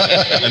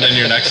 And then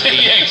your next 8.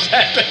 Yeah,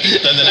 exactly.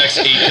 Then the next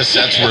 8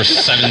 cassettes were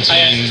 $17. I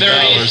had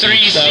 33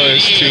 each. That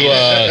was CDs.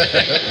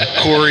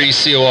 to Corey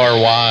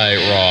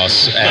Cory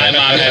Ross.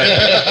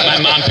 My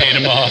mom paid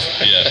him off.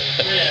 Yeah.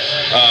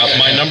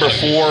 My number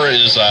 4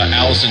 is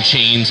Alice in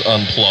Chains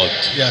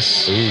Unplugged.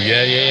 Yes. Ooh,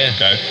 yeah.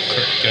 Okay.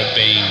 Kurt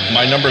Cobain.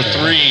 My number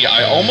 3,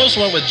 I almost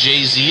went with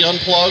Jay-Z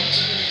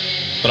Unplugged,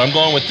 but I'm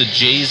going with the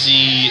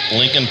Jay-Z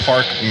Linkin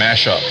Park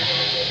mashup,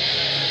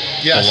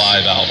 Yes. the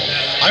live album.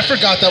 I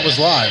forgot that was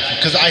live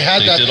because I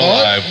had They that did a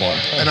thought, live one.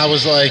 and I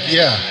was like,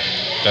 yeah,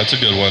 That's a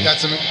good one.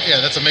 that's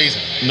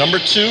amazing. Number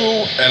 2,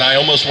 and I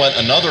almost went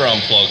another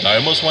Unplugged. I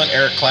almost went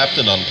Eric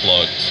Clapton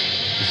Unplugged.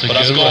 It's a But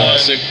I'm good going, one.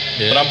 Classic.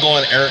 Yeah. but I'm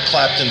going Eric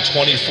Clapton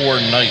 24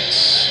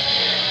 Nights,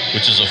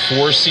 which is a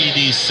 4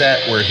 CD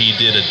set where he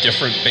did a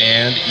different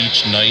band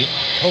each night.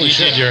 Holy You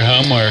shit. did your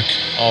homework.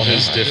 All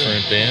his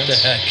different bands. The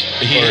heck.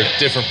 Or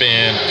different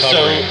band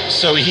covering.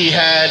 So he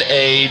had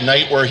a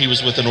night where he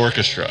was with an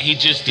orchestra. He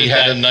just He did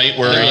had that. a night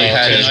where Oh, he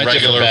had okay. his A different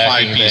regular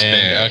backing 5-piece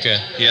band. band. Okay.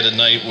 He had a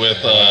night with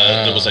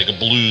that was like a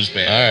blues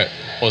band. All right.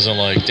 Wasn't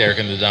like Derek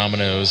and the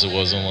Dominoes. It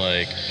wasn't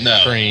like No.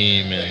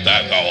 Cream and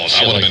That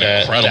shit would have like been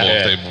that. incredible Yeah.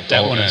 if they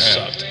That one yeah.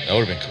 sucked. That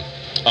would have been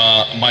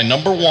cool. My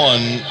number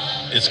 1,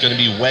 it's going to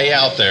be way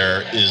out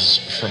there, is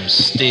from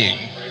Sting.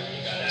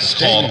 It's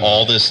Sting. called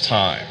All This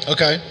Time.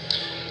 Okay.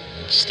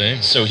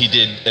 Sting. So he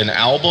did an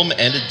album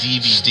and a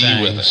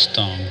DVD with it.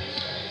 Stung.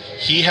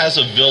 He has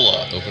a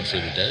villa Open for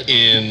the Dead.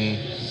 in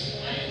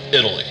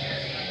Italy.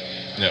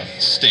 No,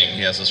 Sting.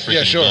 He has this freaking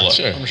Yeah, sure. villa.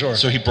 Sure. I'm sure.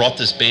 So he brought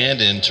this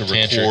band in to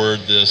Tantric.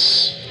 record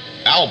this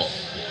album.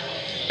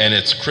 And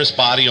it's Chris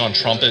Botti on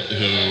trumpet,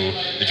 who,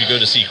 if you go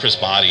to see Chris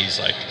Botti, he's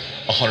like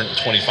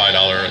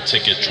 $125 a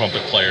ticket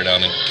trumpet player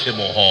down in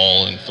Kimmel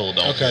Hall in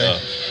Philadelphia. Okay.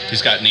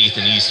 He's got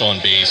Nathan East on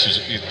bass, who's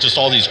just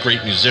all these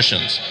great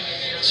musicians.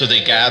 So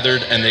they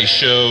gathered and they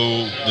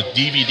show, the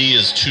DVD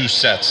is 2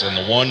 sets, and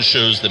the one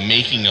shows the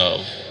making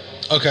of.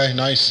 Okay,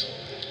 nice.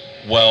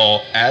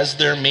 Well, as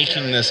they're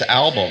making this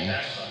album,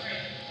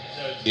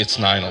 it's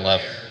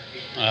 9/11.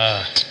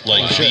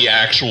 Like shit. the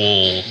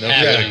actual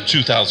Yeah.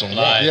 2001.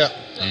 Live. Yeah.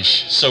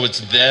 Yeesh. So it's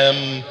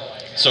them.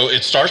 So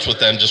it starts with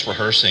them just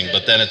rehearsing,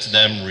 but then it's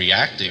them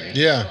reacting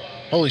Yeah.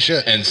 Holy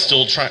shit. and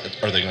still trying.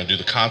 Are they going to do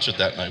the concert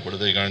that night? What are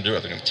they going to do? Are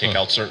they going to take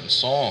out certain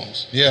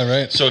songs? Yeah,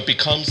 right. So it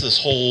becomes this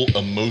whole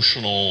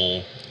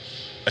emotional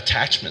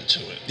attachment to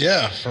it.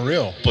 Yeah, for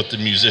real. But the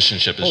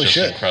musicianship is Holy just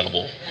shit.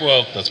 incredible.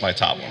 Well, That's my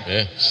top one.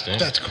 Yeah, still.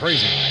 That's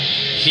crazy.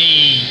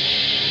 he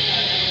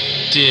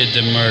did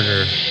the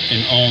murder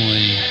in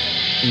only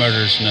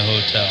Murders in the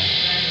Hotel.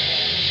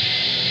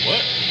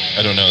 What?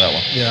 I don't know that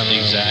one. Yeah, I don't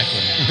know.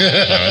 Exactly.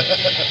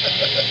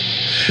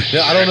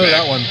 Yeah, I don't know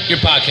that one. Your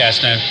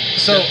podcast now.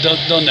 So-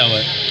 they'll know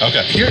it.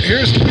 Okay.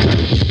 Here's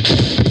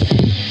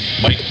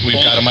Mike, we've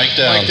got a mic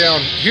down. Mike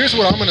down. Here's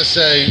what I'm going to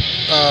say,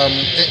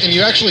 and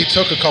you actually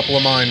took a couple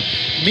of mine.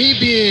 Me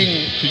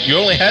being, You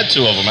only had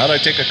two of them. How'd I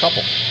take a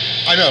couple?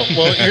 I know.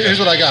 Well, here's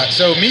what I got.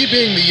 So me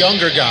being the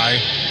younger guy,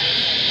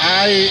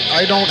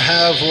 I don't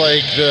have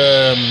like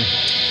the,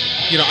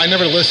 I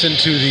never listened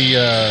to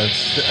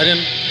I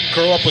didn't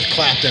grow up with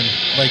Clapton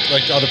like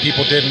other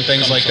people did and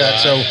things like that.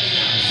 So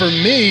for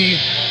me,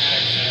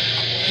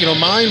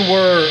 mine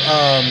were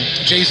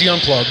Jay-Z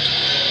Unplugged.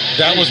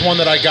 That was one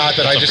that I got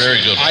that That's a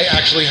very good one. I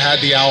actually had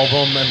the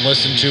album and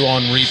listened to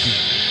on repeat.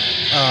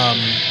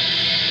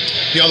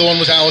 The other one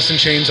was Alice in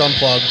Chains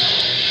Unplugged.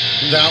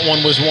 That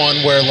one was one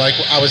where like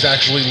I was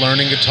actually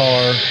learning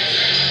guitar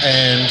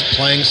and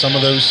playing some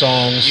of those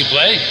songs. You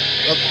play?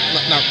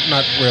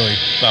 Not really.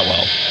 Not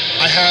well.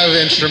 I have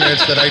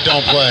instruments that I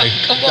don't play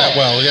that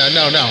well. Yeah,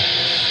 no.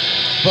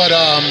 But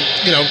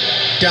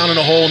down in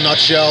a whole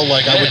nutshell,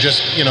 like I would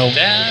just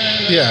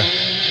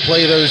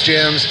play those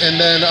jams, and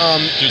then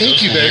Dude,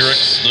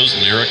 Incubus. those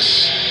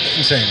lyrics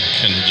Insane.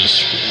 can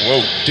just,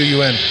 whoa. Do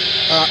you in?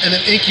 And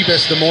then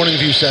Incubus, the Morning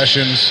View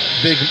Sessions,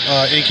 big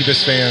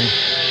Incubus fan.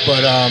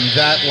 But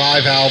that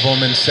live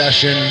album and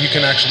session, you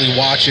can actually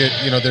watch it.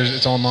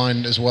 It's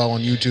online as well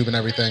on YouTube and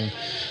everything.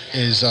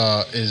 Is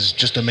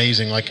just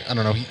amazing. Like I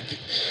don't know,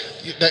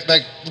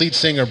 that lead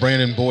singer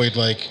Brandon Boyd.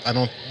 Like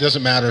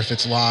doesn't matter if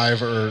it's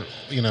live or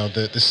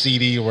the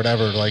CD or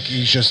whatever. Like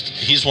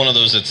He's one of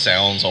those that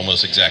sounds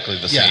almost exactly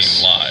the Yes.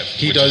 same live.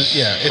 He which does. is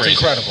Yeah, it's crazy.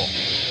 incredible.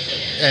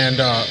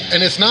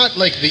 And it's not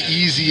like the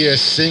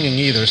easiest singing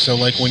either. So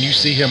like when you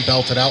see him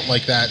belt it out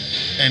like that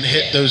and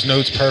hit those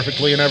notes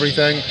perfectly and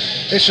everything,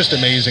 it's just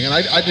amazing. And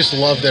I just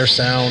love their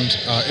sound.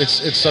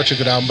 It's such a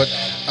good album. But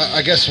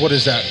I guess what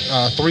is that?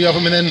 3 of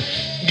them. And then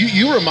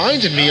you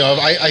reminded me of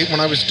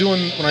when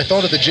I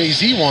thought of the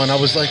Jay-Z one, I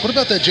was like, what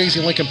about that Jay-Z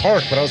Linkin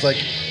Park? But I was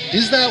like,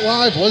 is that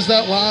live? Was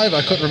that live?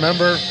 I couldn't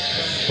remember.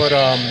 But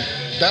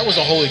that was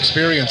a whole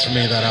experience for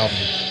me, that album.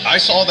 I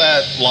saw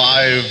that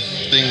live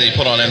thing they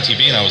put on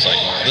MTV, and I was like,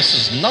 this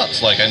is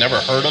nuts. Like, I never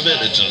heard of it.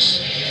 It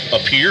just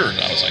appeared.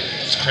 I was like,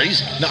 it's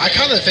crazy. Now, I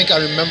kind of think I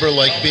remember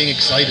like being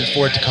excited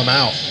for it to come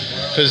out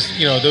because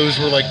those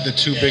were like the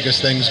 2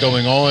 biggest things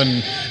going on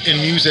in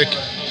music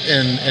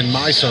in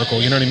my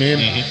circle. You know what I mean?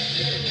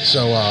 Mm-hmm.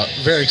 So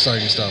very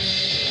exciting stuff.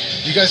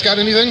 You guys got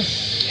anything?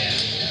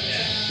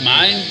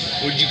 Mine?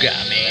 What you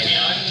got, man?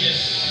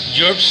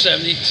 Europe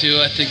 72,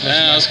 I think.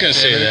 I was going to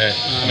say that.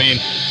 I mean,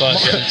 but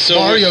so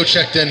Mario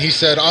checked in. He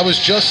said, "I was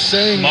just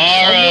saying,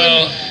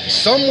 Mario.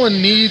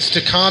 someone needs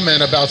to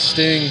comment about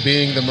Sting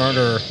being the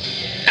murderer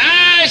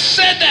I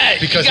said that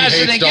because you guys he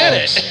hates didn't get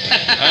dogs."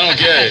 it. I don't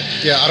get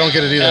it. Yeah, I don't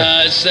get it either.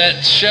 It's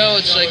that show.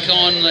 It's like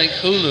on like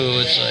Hulu.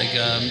 It's like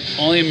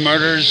only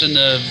murders in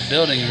the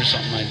building or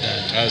something like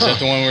that. Is that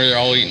the one where they're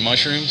all eating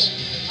mushrooms?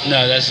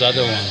 No, that's the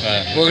other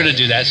one. We're gonna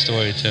do that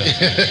story too.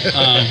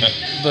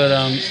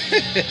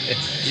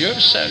 Europe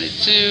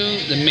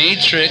 72, The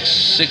Matrix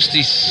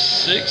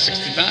 66,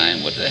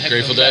 69. What the heck?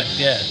 Grateful was that? Dead?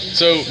 Yeah.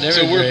 So They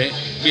were great.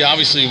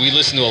 we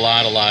listen to a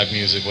lot of live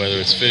music, whether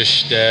it's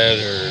Fish, Dead,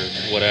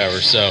 or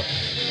whatever. So,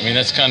 I mean,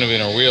 that's kind of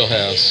in our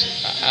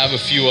wheelhouse. I have a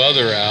few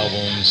other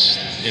albums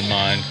in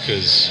mind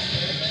because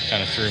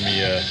kind of threw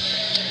me a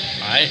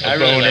I bone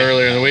really like,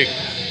 earlier in the week.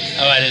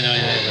 Oh, I didn't know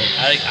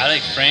that. I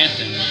like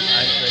Frampton.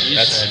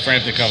 That's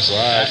Frampton Comes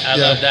Alive. I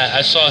love that.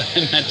 I saw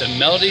him at the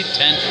Melody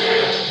Tent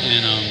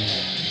in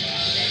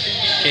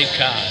Cape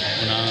Cod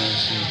when I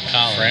was in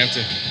college.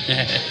 Frampton.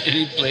 And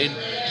he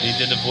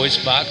did the voice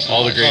box.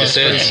 All the greatest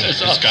hits.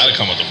 It's It's got to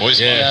come with a voice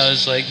Yeah. box. Yeah, it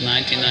was like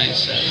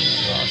 1997. It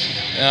was awesome.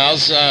 And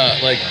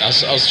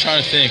I was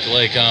trying to think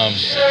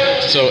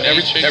so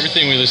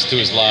everything we listen to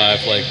is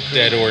live, like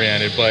Dead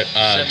oriented, but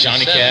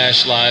Johnny 77.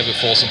 Cash live at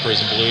Folsom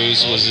Prison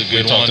Blues was a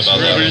good one. talked about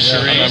that. Rivers, Yeah.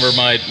 I Cerise.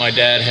 remember my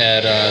dad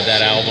had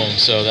that album,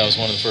 so that was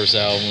one of the first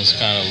albums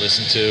kind of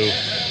listened to.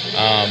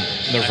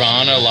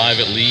 Nirvana live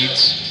at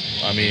Leeds.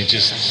 I mean,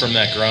 just from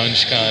that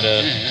grunge kind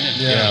of,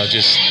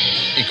 just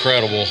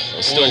incredible. I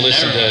still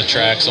listen to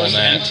tracks on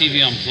that. MTV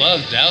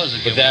Unplugged. That was a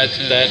good But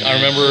one too. I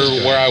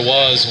remember where I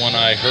was when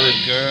I heard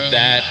Girl.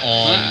 that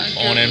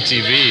on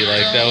MTV.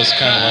 Like that was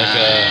kind of like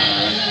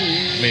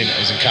I mean, I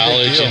was in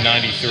college in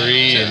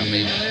 '93, and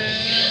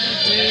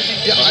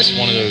Yeah, it was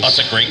one of those. Lots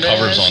of great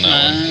covers on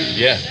that one.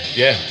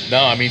 Yeah.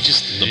 No, I mean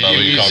just The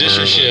Bowie cover, the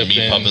musicianship Meat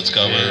and- Puppets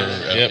cover.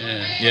 Yep.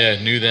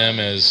 knew them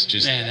as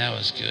just Man, that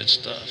was good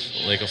stuff.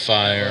 Lake of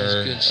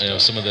Fire, That was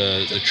good some of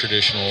the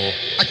traditional.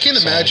 I can't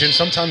songs. imagine.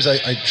 Sometimes I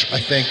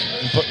think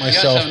and put You guys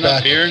myself have enough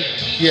back. beer?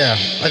 Yeah,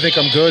 I think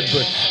I'm good.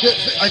 But yeah,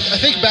 I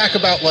think back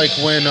about like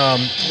when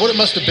what it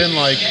must have been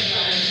like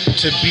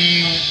to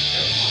be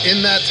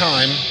in that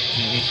time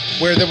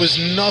where there was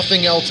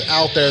nothing else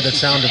out there that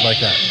sounded like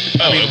that.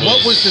 I mean,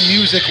 what was the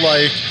music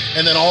like?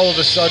 And then all of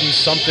a sudden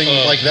something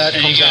like that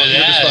And you comes go out. to And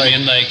you're just that, like, I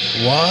mean, like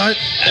what?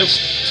 that's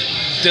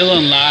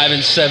Dylan live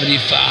in '75,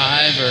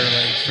 or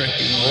like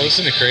freaking. Well,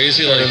 isn't it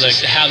crazy? Or Like, like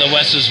just- How the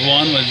West Was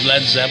Won with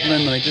Led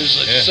Zeppelin. Like there's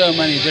like Yeah. so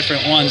many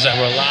different ones that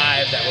were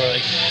live that were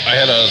like I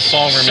had a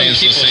Song some Remains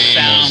the people's Same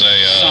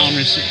sound.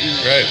 was a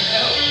right.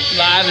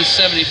 Live in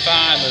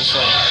 '75 was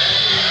like.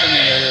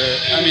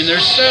 I mean,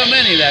 there's so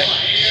many that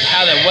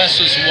How the West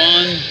Was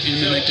Won. I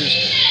mean, like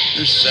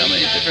there's so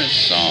many different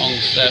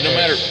songs that No were-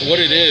 matter what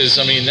it is,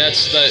 I mean,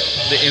 that's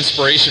the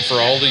inspiration for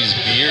all these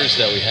beers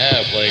that we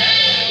have. Like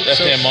Death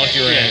So- Pan Monkey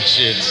yeah. Ranch.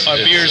 Our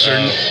It's, beers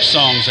are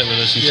songs that we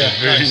listen yeah, to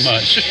very nice.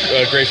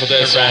 much. Grateful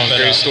Dead To wrap song, it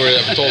great up. story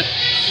that we told.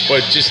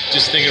 But just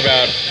thinking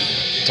about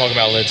talking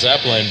about Led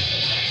Zeppelin,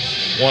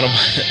 one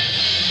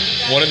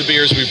of the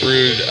beers we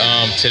brewed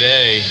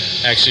today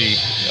actually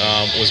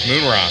was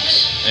Moon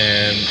Rocks,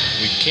 and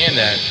we canned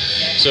that.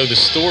 So the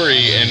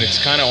story, and it's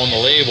kind of on the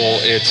label.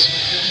 It's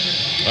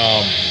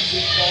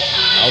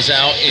I was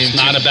out in. It's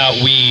not about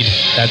weed.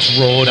 That's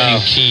rolled No.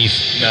 in Keith.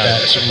 No.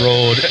 That's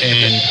rolled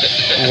in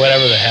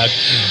whatever the heck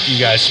you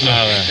guys smoke.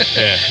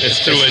 Yeah, it's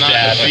Through a not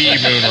dab. the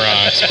Moon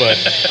Rocks, but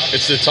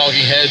it's the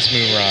Talking Heads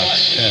Moon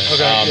Rocks,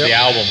 Okay, the yep.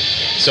 album.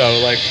 So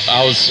like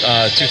I was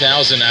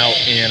 2000 out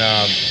in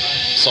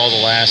saw the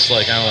last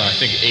I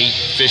think 8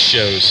 Fish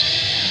shows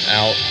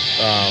out.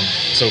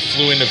 So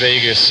flew into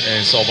Vegas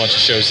and saw a bunch of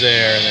shows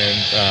there, and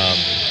then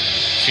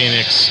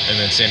Phoenix, and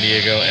then San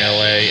Diego,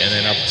 LA, and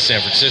then up to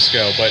San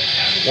Francisco. But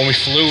when we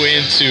flew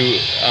into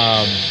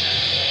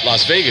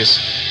Las Vegas,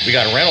 we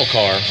got a rental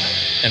car,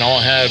 and all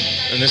I had,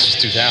 and this was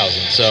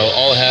 2000, so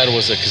all I had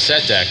was a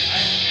cassette deck,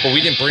 but we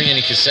didn't bring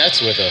any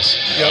cassettes with us.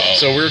 Yep.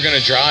 So we were going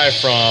to drive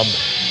from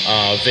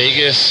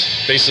Vegas,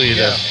 basically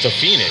Yeah. to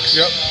Phoenix.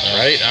 Yep.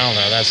 Right? I don't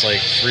know. That's like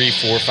 3,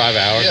 4, 5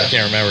 hours. Yeah. I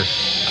can't remember.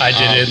 I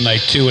did it in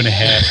like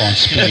 2.5 on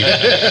speed.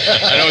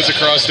 I know it's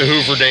across the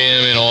Hoover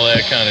Dam and all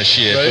that kind of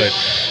shit, Right. but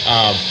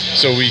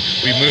so we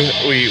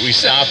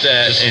stopped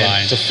Just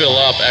lying. to fill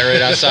up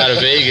right outside of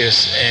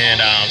Vegas, and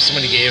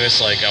somebody gave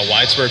us like a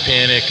Widespread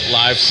Panic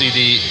live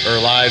CD or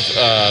live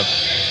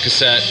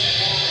cassette,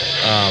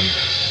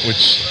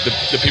 which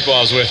the people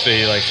I was with,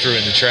 they like threw it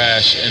in the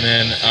trash, and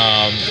then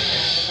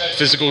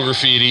Physical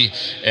Graffiti,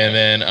 and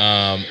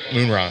then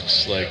Moon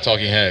Rocks, like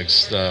Talking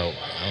Heads.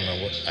 I don't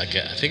know what I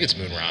think it's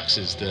Moon Rocks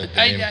is the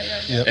name.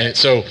 Yep. And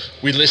so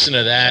we listened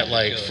to that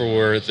like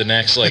for the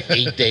next like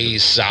 8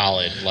 days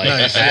solid, like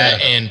Nice,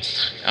 that. yeah.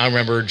 And I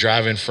remember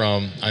driving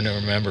from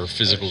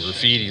Physical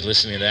Graffiti,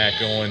 listening to that,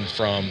 going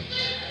from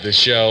the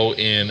show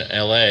in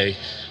LA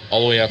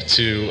all the way up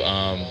to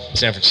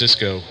San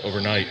Francisco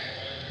overnight.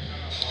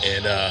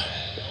 And I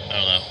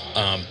don't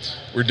know,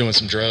 we're doing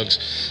some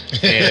drugs,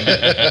 and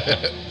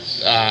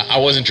I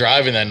wasn't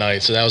driving that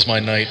night, so that was my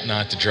night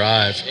not to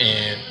drive.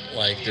 And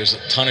like there's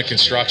a ton of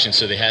construction,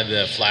 so they had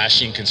the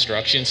flashing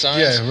construction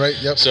signs. Yeah, right,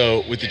 yep.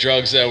 So with the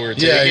drugs that we're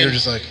taking, Yeah, you're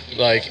just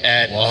like,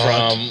 at what?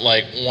 from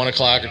like 1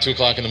 o'clock or 2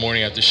 o'clock in the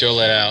morning after the show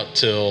let out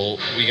till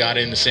we got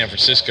into San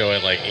Francisco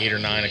at like 8 or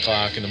 9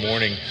 o'clock in the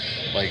morning.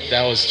 Like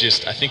that was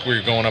just, I think we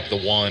were going up the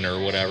 1 or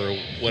whatever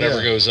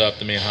Yeah. goes up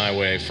the main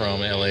highway from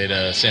LA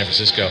to San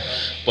Francisco.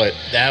 But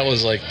that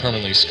was like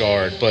permanently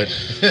scarred. But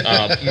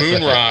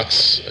Moon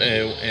Rocks,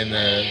 and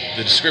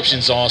the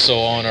description's also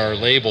on our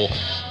label,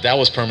 that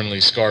was permanently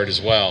scarred as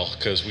well,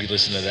 because we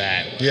listened to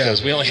that. Yeah.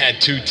 Because we only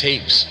had 2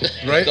 tapes.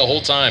 Right. The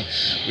whole time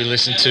we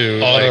listened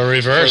to Auto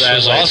reverse for that,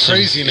 was like, awesome.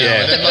 crazy now.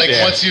 Yeah, And then like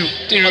yeah. once you,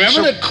 Dude,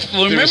 remember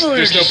we were there's no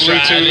just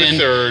Bluetooth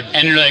driving, or-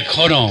 and you're like,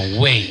 hold on,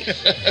 wait,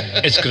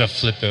 it's gonna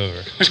flip over.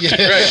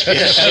 Right.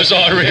 That was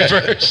all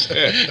reverse.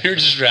 You're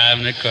just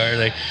driving the car,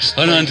 like,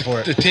 hold on, waiting for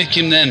it. the take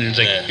him then, and it's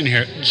like, Yeah. in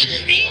here.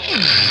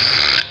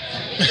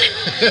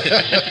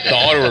 The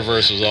auto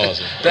reverse was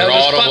awesome. That or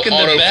was auto, fucking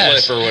auto the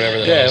best. flip or whatever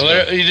that Yeah, was.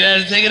 whatever, you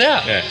had to take it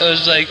out. Yeah. It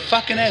was like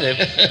fucking it.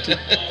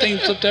 The thing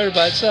flipped over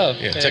by itself.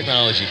 Yeah,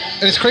 technology.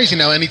 and it's crazy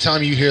now.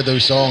 Anytime you hear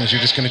those songs,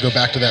 you're just going to go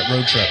back to that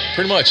road trip.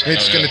 Pretty much.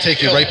 It's going to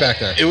take you right back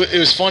there. It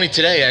was funny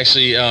today,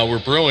 actually. We're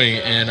brewing,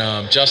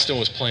 and Justin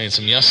was playing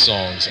some Yes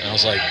songs, and I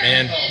was like,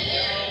 man,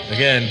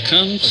 again, Come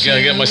I'm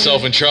gonna get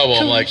myself in trouble.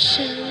 I'm like,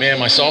 soon. man,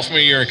 my sophomore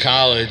year in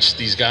college,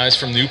 these guys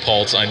from New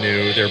Paltz I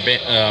knew, they're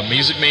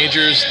music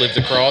majors, lived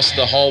across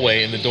the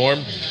hallway in the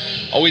dorm.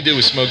 All we did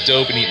was smoke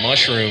dope and eat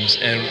mushrooms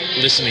and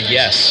listen to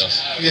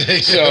Yes. Yeah,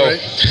 So, right?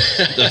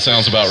 That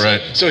sounds about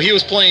right. so he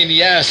was playing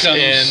Yes, Come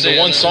and the sail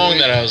one song away.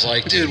 that I was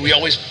like, dude, we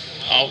always.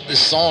 Oh, this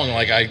song,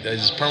 like I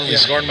is permanently Yeah.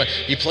 scarred.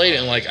 He played it,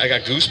 and like I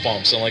got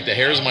goosebumps, and like the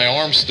hairs of my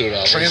arms stood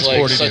up. It's like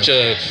Transported such you.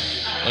 a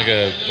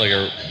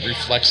a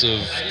reflexive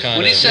kind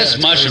When he of. says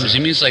it's mushrooms, crazy.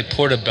 he means like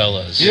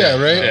portobellos. Yeah,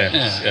 right?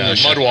 Yeah.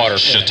 Mud water.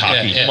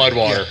 Shiitake. Yeah. Mud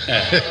water.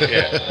 Yeah.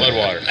 Yeah, mud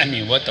water. I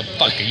mean, what the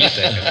fuck are you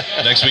thinking?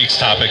 Next week's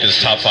topic is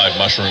top 5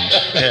 mushrooms.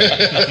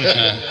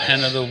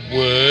 Hen of the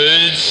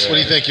woods. What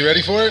do you think? You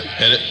ready for it?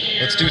 Hit it.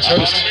 Let's do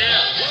toast.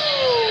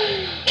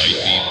 White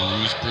Bee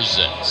Brews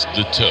presents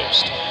the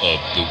toast of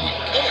the week.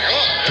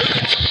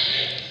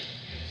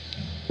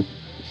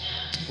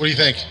 What do you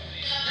think?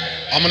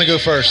 I'm gonna go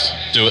first.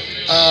 Do it.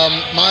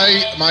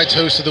 My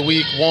toast of the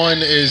week. One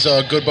is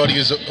a good buddy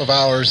of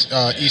ours,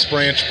 East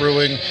Branch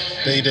Brewing.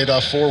 They did a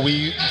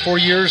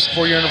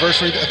 4-year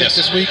anniversary, I think, Yes.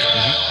 this week.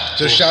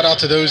 So shout out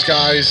to those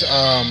guys.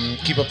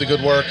 Keep up the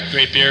good work.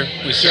 Great beer.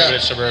 We serve Yeah. it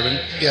at Suburban.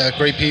 Yeah,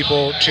 great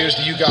people. Cheers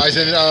to you guys.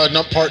 And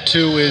part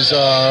 2 is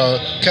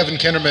Kevin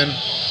Kinderman.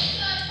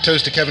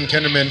 Toast to Kevin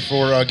Kinderman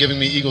for giving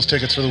me Eagles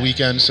tickets for the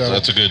weekend. So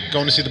That's a good.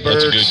 going to see the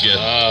Birds. That's a good get.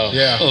 Oh.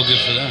 Yeah. Oh, good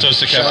for them. Toast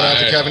to Shout Kevin. out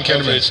to Kevin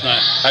Hopefully Kinderman. it's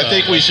not. I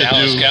think we should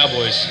Dallas do-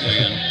 Cowboys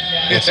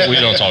again. We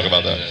don't talk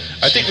about that.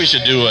 I think we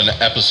should do an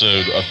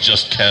episode of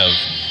just Kev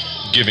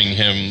giving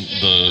him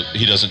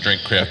he doesn't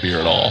drink craft beer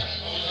at all.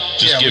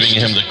 Just Yeah, we giving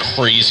should him the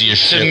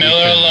craziest To shit.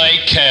 Miller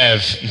Lite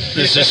Kev.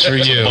 This is for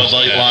you. Bud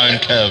Light Lime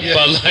Kev.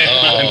 Bud Light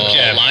Lime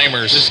Kev.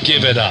 Limers. Just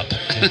give it up.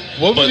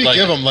 What But would we like-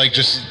 give them? Like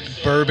just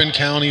Bourbon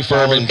County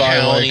Bourbon followed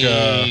by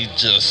County,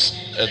 just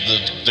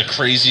the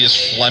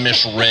craziest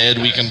Flemish red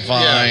we can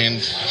find.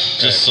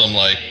 Just some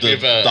like the Give,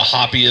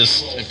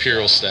 hoppiest.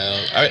 Imperial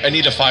Stout. I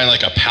need to find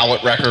like a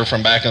pallet wrecker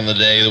from back in the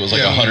day that was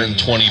like Yeah.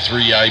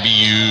 123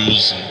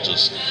 IBUs and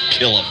just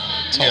kill them.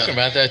 Talking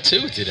about that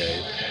too today.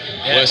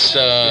 Yeah. West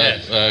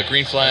Yeah.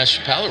 Green Flash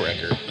pallet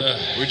wrecker.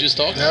 We were just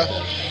talking Yeah.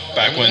 about that.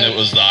 Back when it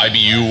was the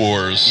IBU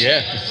wars. Yeah.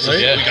 Right?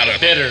 Yeah. We gotta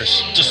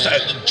Bitters. just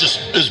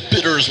as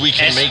bitter as we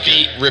can make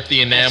it. Rip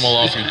the enamel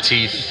off your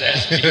teeth.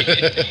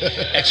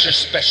 Extra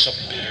special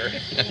bitter.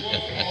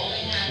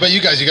 But you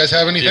guys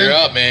have anything? You're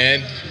up,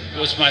 man.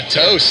 What's my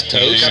Toast. You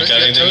Toast. Got got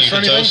anything toast you for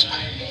can anything?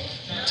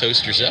 toast?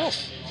 Toast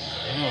yourself.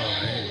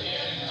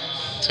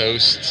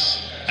 Toast.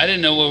 I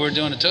didn't know what we were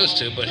doing a toast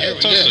to, but here we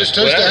toast go. it. Just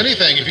toast to Whatever.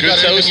 anything. If you Good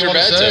got anything toast you or want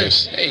to bad say.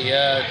 toast.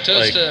 Hey,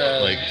 toast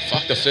Like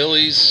fuck the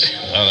Phillies.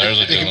 Oh, there's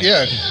a You good can- one.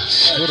 yeah,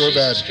 good or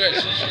bad. Stretch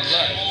this is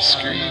live.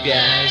 Screw you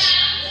guys.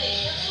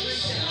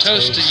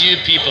 Toast to you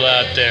people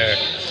out there,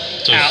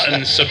 out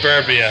in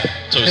suburbia.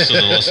 Toast to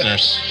the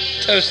listeners.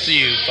 Toast to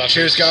you, fuckers.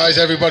 Cheers, guys.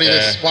 Everybody Yeah.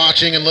 that's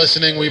watching and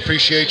listening, we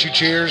appreciate you.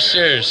 Cheers.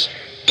 Cheers.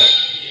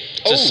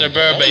 To Oh,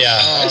 suburbia.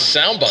 Nice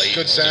soundbite.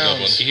 Good That's a good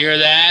sounds. You hear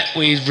that?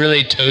 We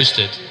really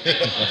toasted.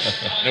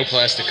 No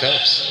plastic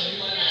cups.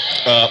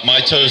 My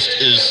toast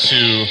is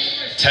to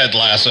Ted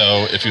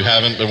Lasso. If you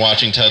haven't been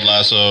watching Ted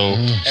Lasso,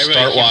 Everybody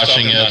start keeps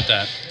watching talking it. about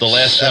that. The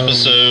last So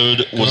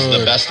episode was the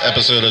good. best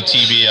episode of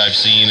TV I've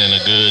seen in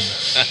a good,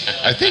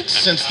 I think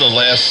since the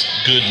last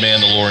good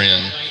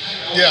Mandalorian.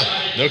 Yeah.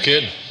 No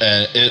kidding.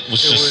 And it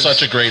was just was-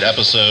 such a great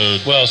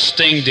episode. Well,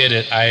 Sting did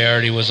it. I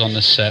already was on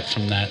the set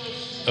from that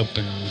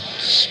open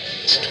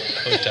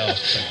hotel.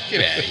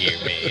 Get out of here,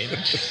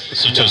 man.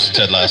 So toast to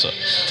Ted Lasso.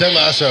 Ted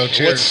Lasso.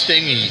 Cheers. What's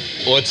Stingy?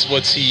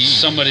 What's he?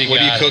 Somebody What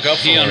do you got cook it. up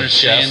for He him,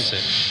 understands chef?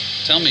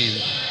 it. Tell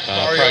me.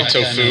 Mario. Probably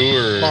tofu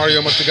or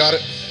Mario must have got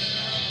it.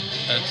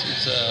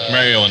 It's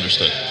Mario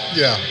understood.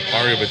 Yeah.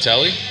 Mario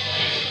Battelli.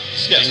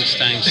 Sting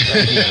stuff.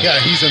 Yeah,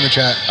 he's in the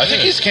chat. I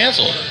think he's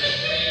canceled.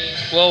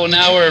 Well,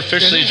 now we're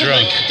officially Didn't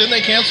drunk. Didn't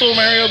they cancel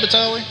Mario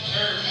Batali?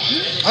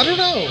 I don't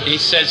know. He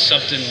said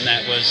something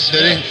that was.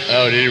 Did he?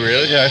 Oh, did he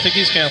really? Yeah, I think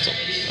he's canceled.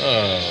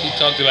 Oh. He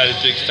talked about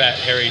his big fat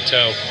hairy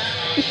toe.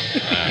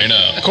 I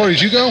know. Corey,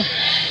 did you go?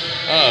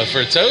 Oh, for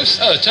a toast?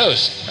 Oh,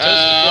 toast.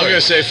 I'm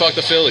gonna say fuck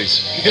the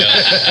Phillies. Yeah,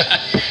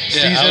 I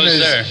Season was is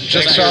there.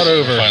 just about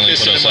over. Finally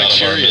Listen put to us my out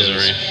of our Cheerios.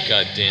 misery.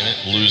 God damn it.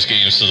 Lose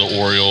games to the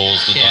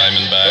Orioles, the Yeah.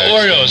 Diamondbacks, The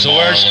Orioles, the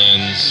worst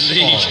Marlins,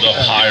 league.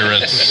 the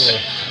Pirates.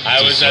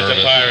 I was at Deserve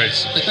the it.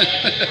 Pirates.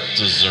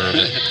 Deserve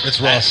it. It's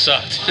That rough.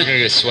 sucked. We're gonna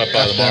get swept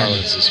by the F them.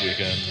 Marlins this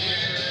weekend.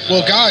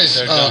 Well, guys,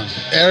 They're done.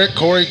 Eric,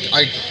 Corey,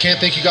 I can't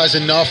thank you guys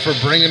enough for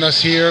bringing us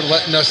here,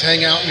 letting us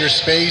hang out in your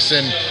space,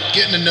 and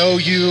getting to know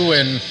you,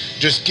 and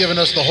just giving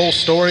us the whole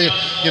story.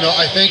 You know,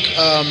 I think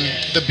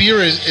the beer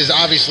is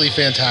obviously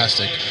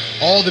fantastic.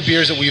 All the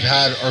beers that we've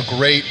had are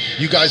great.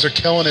 You guys are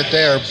killing it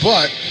there.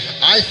 But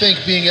I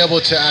think being able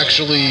to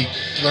actually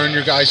learn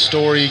your guys'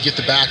 story, get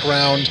the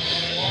background,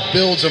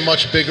 builds a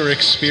much bigger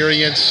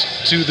experience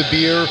to the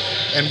beer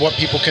and what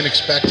people can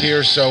expect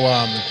here. So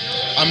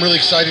I'm really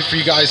excited for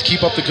you guys.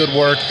 Keep up the good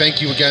work.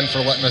 Thank you again for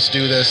letting us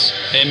do this.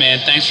 Hey, man,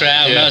 thanks for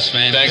having Yeah. us,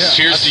 man. Thanks.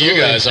 Yeah, Cheers absolutely. to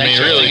you guys. I Thanks mean,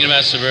 for really. thinking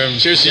about Suburban.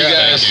 Cheers to you Yeah,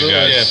 guys. absolutely.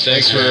 guys. Yeah, thanks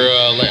Thanks, for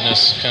man. letting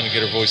us kind of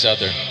get our voice out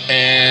there.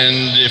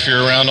 And if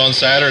you're around on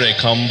Saturday,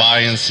 come by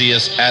and see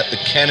us at the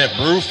Kennet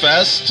Brew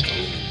Fest.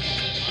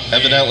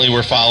 Evidently,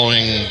 we're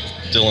following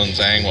Dylan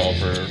Zangwell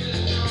for.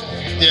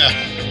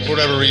 Yeah, for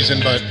whatever reason,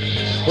 but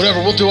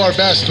whatever, we'll do our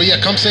best. But yeah,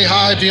 come say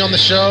hi, be on the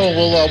show.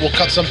 We'll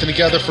cut something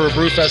together for a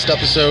Brewfest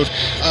episode.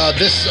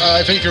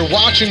 If you're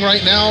watching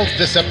right now,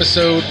 this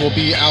episode will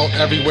be out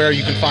everywhere.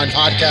 You can find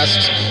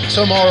podcasts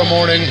tomorrow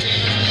morning.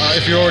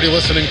 if you're already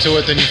listening to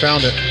it, then you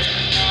found it.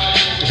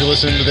 If you're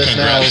listening to this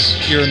Congrats.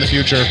 now, you're in the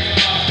future,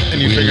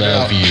 and you We figured it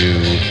out. love you.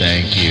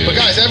 Thank you. But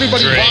guys,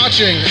 everybody Drink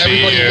watching,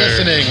 everybody beer.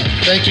 listening,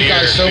 thank you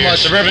guys so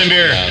much. Suburban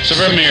beer.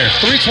 Suburban beer.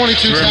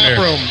 322 Suburban Tap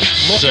beer. Room.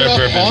 Look it up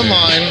Suburban beer.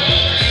 online.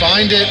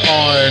 Find it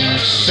on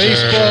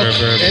Facebook,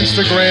 Suburban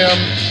Instagram.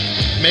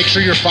 Make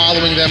sure you're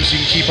following them so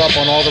you can keep up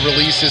on all the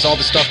releases, all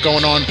the stuff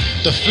going on.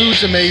 The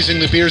food's amazing.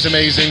 The beer's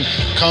amazing.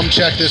 Come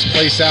check this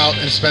place out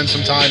and spend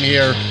some time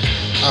here.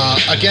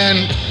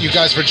 Again, you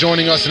guys for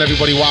joining us and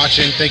everybody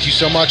watching. Thank you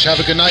so much. Have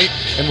a good night,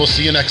 and we'll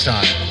see you next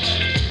time.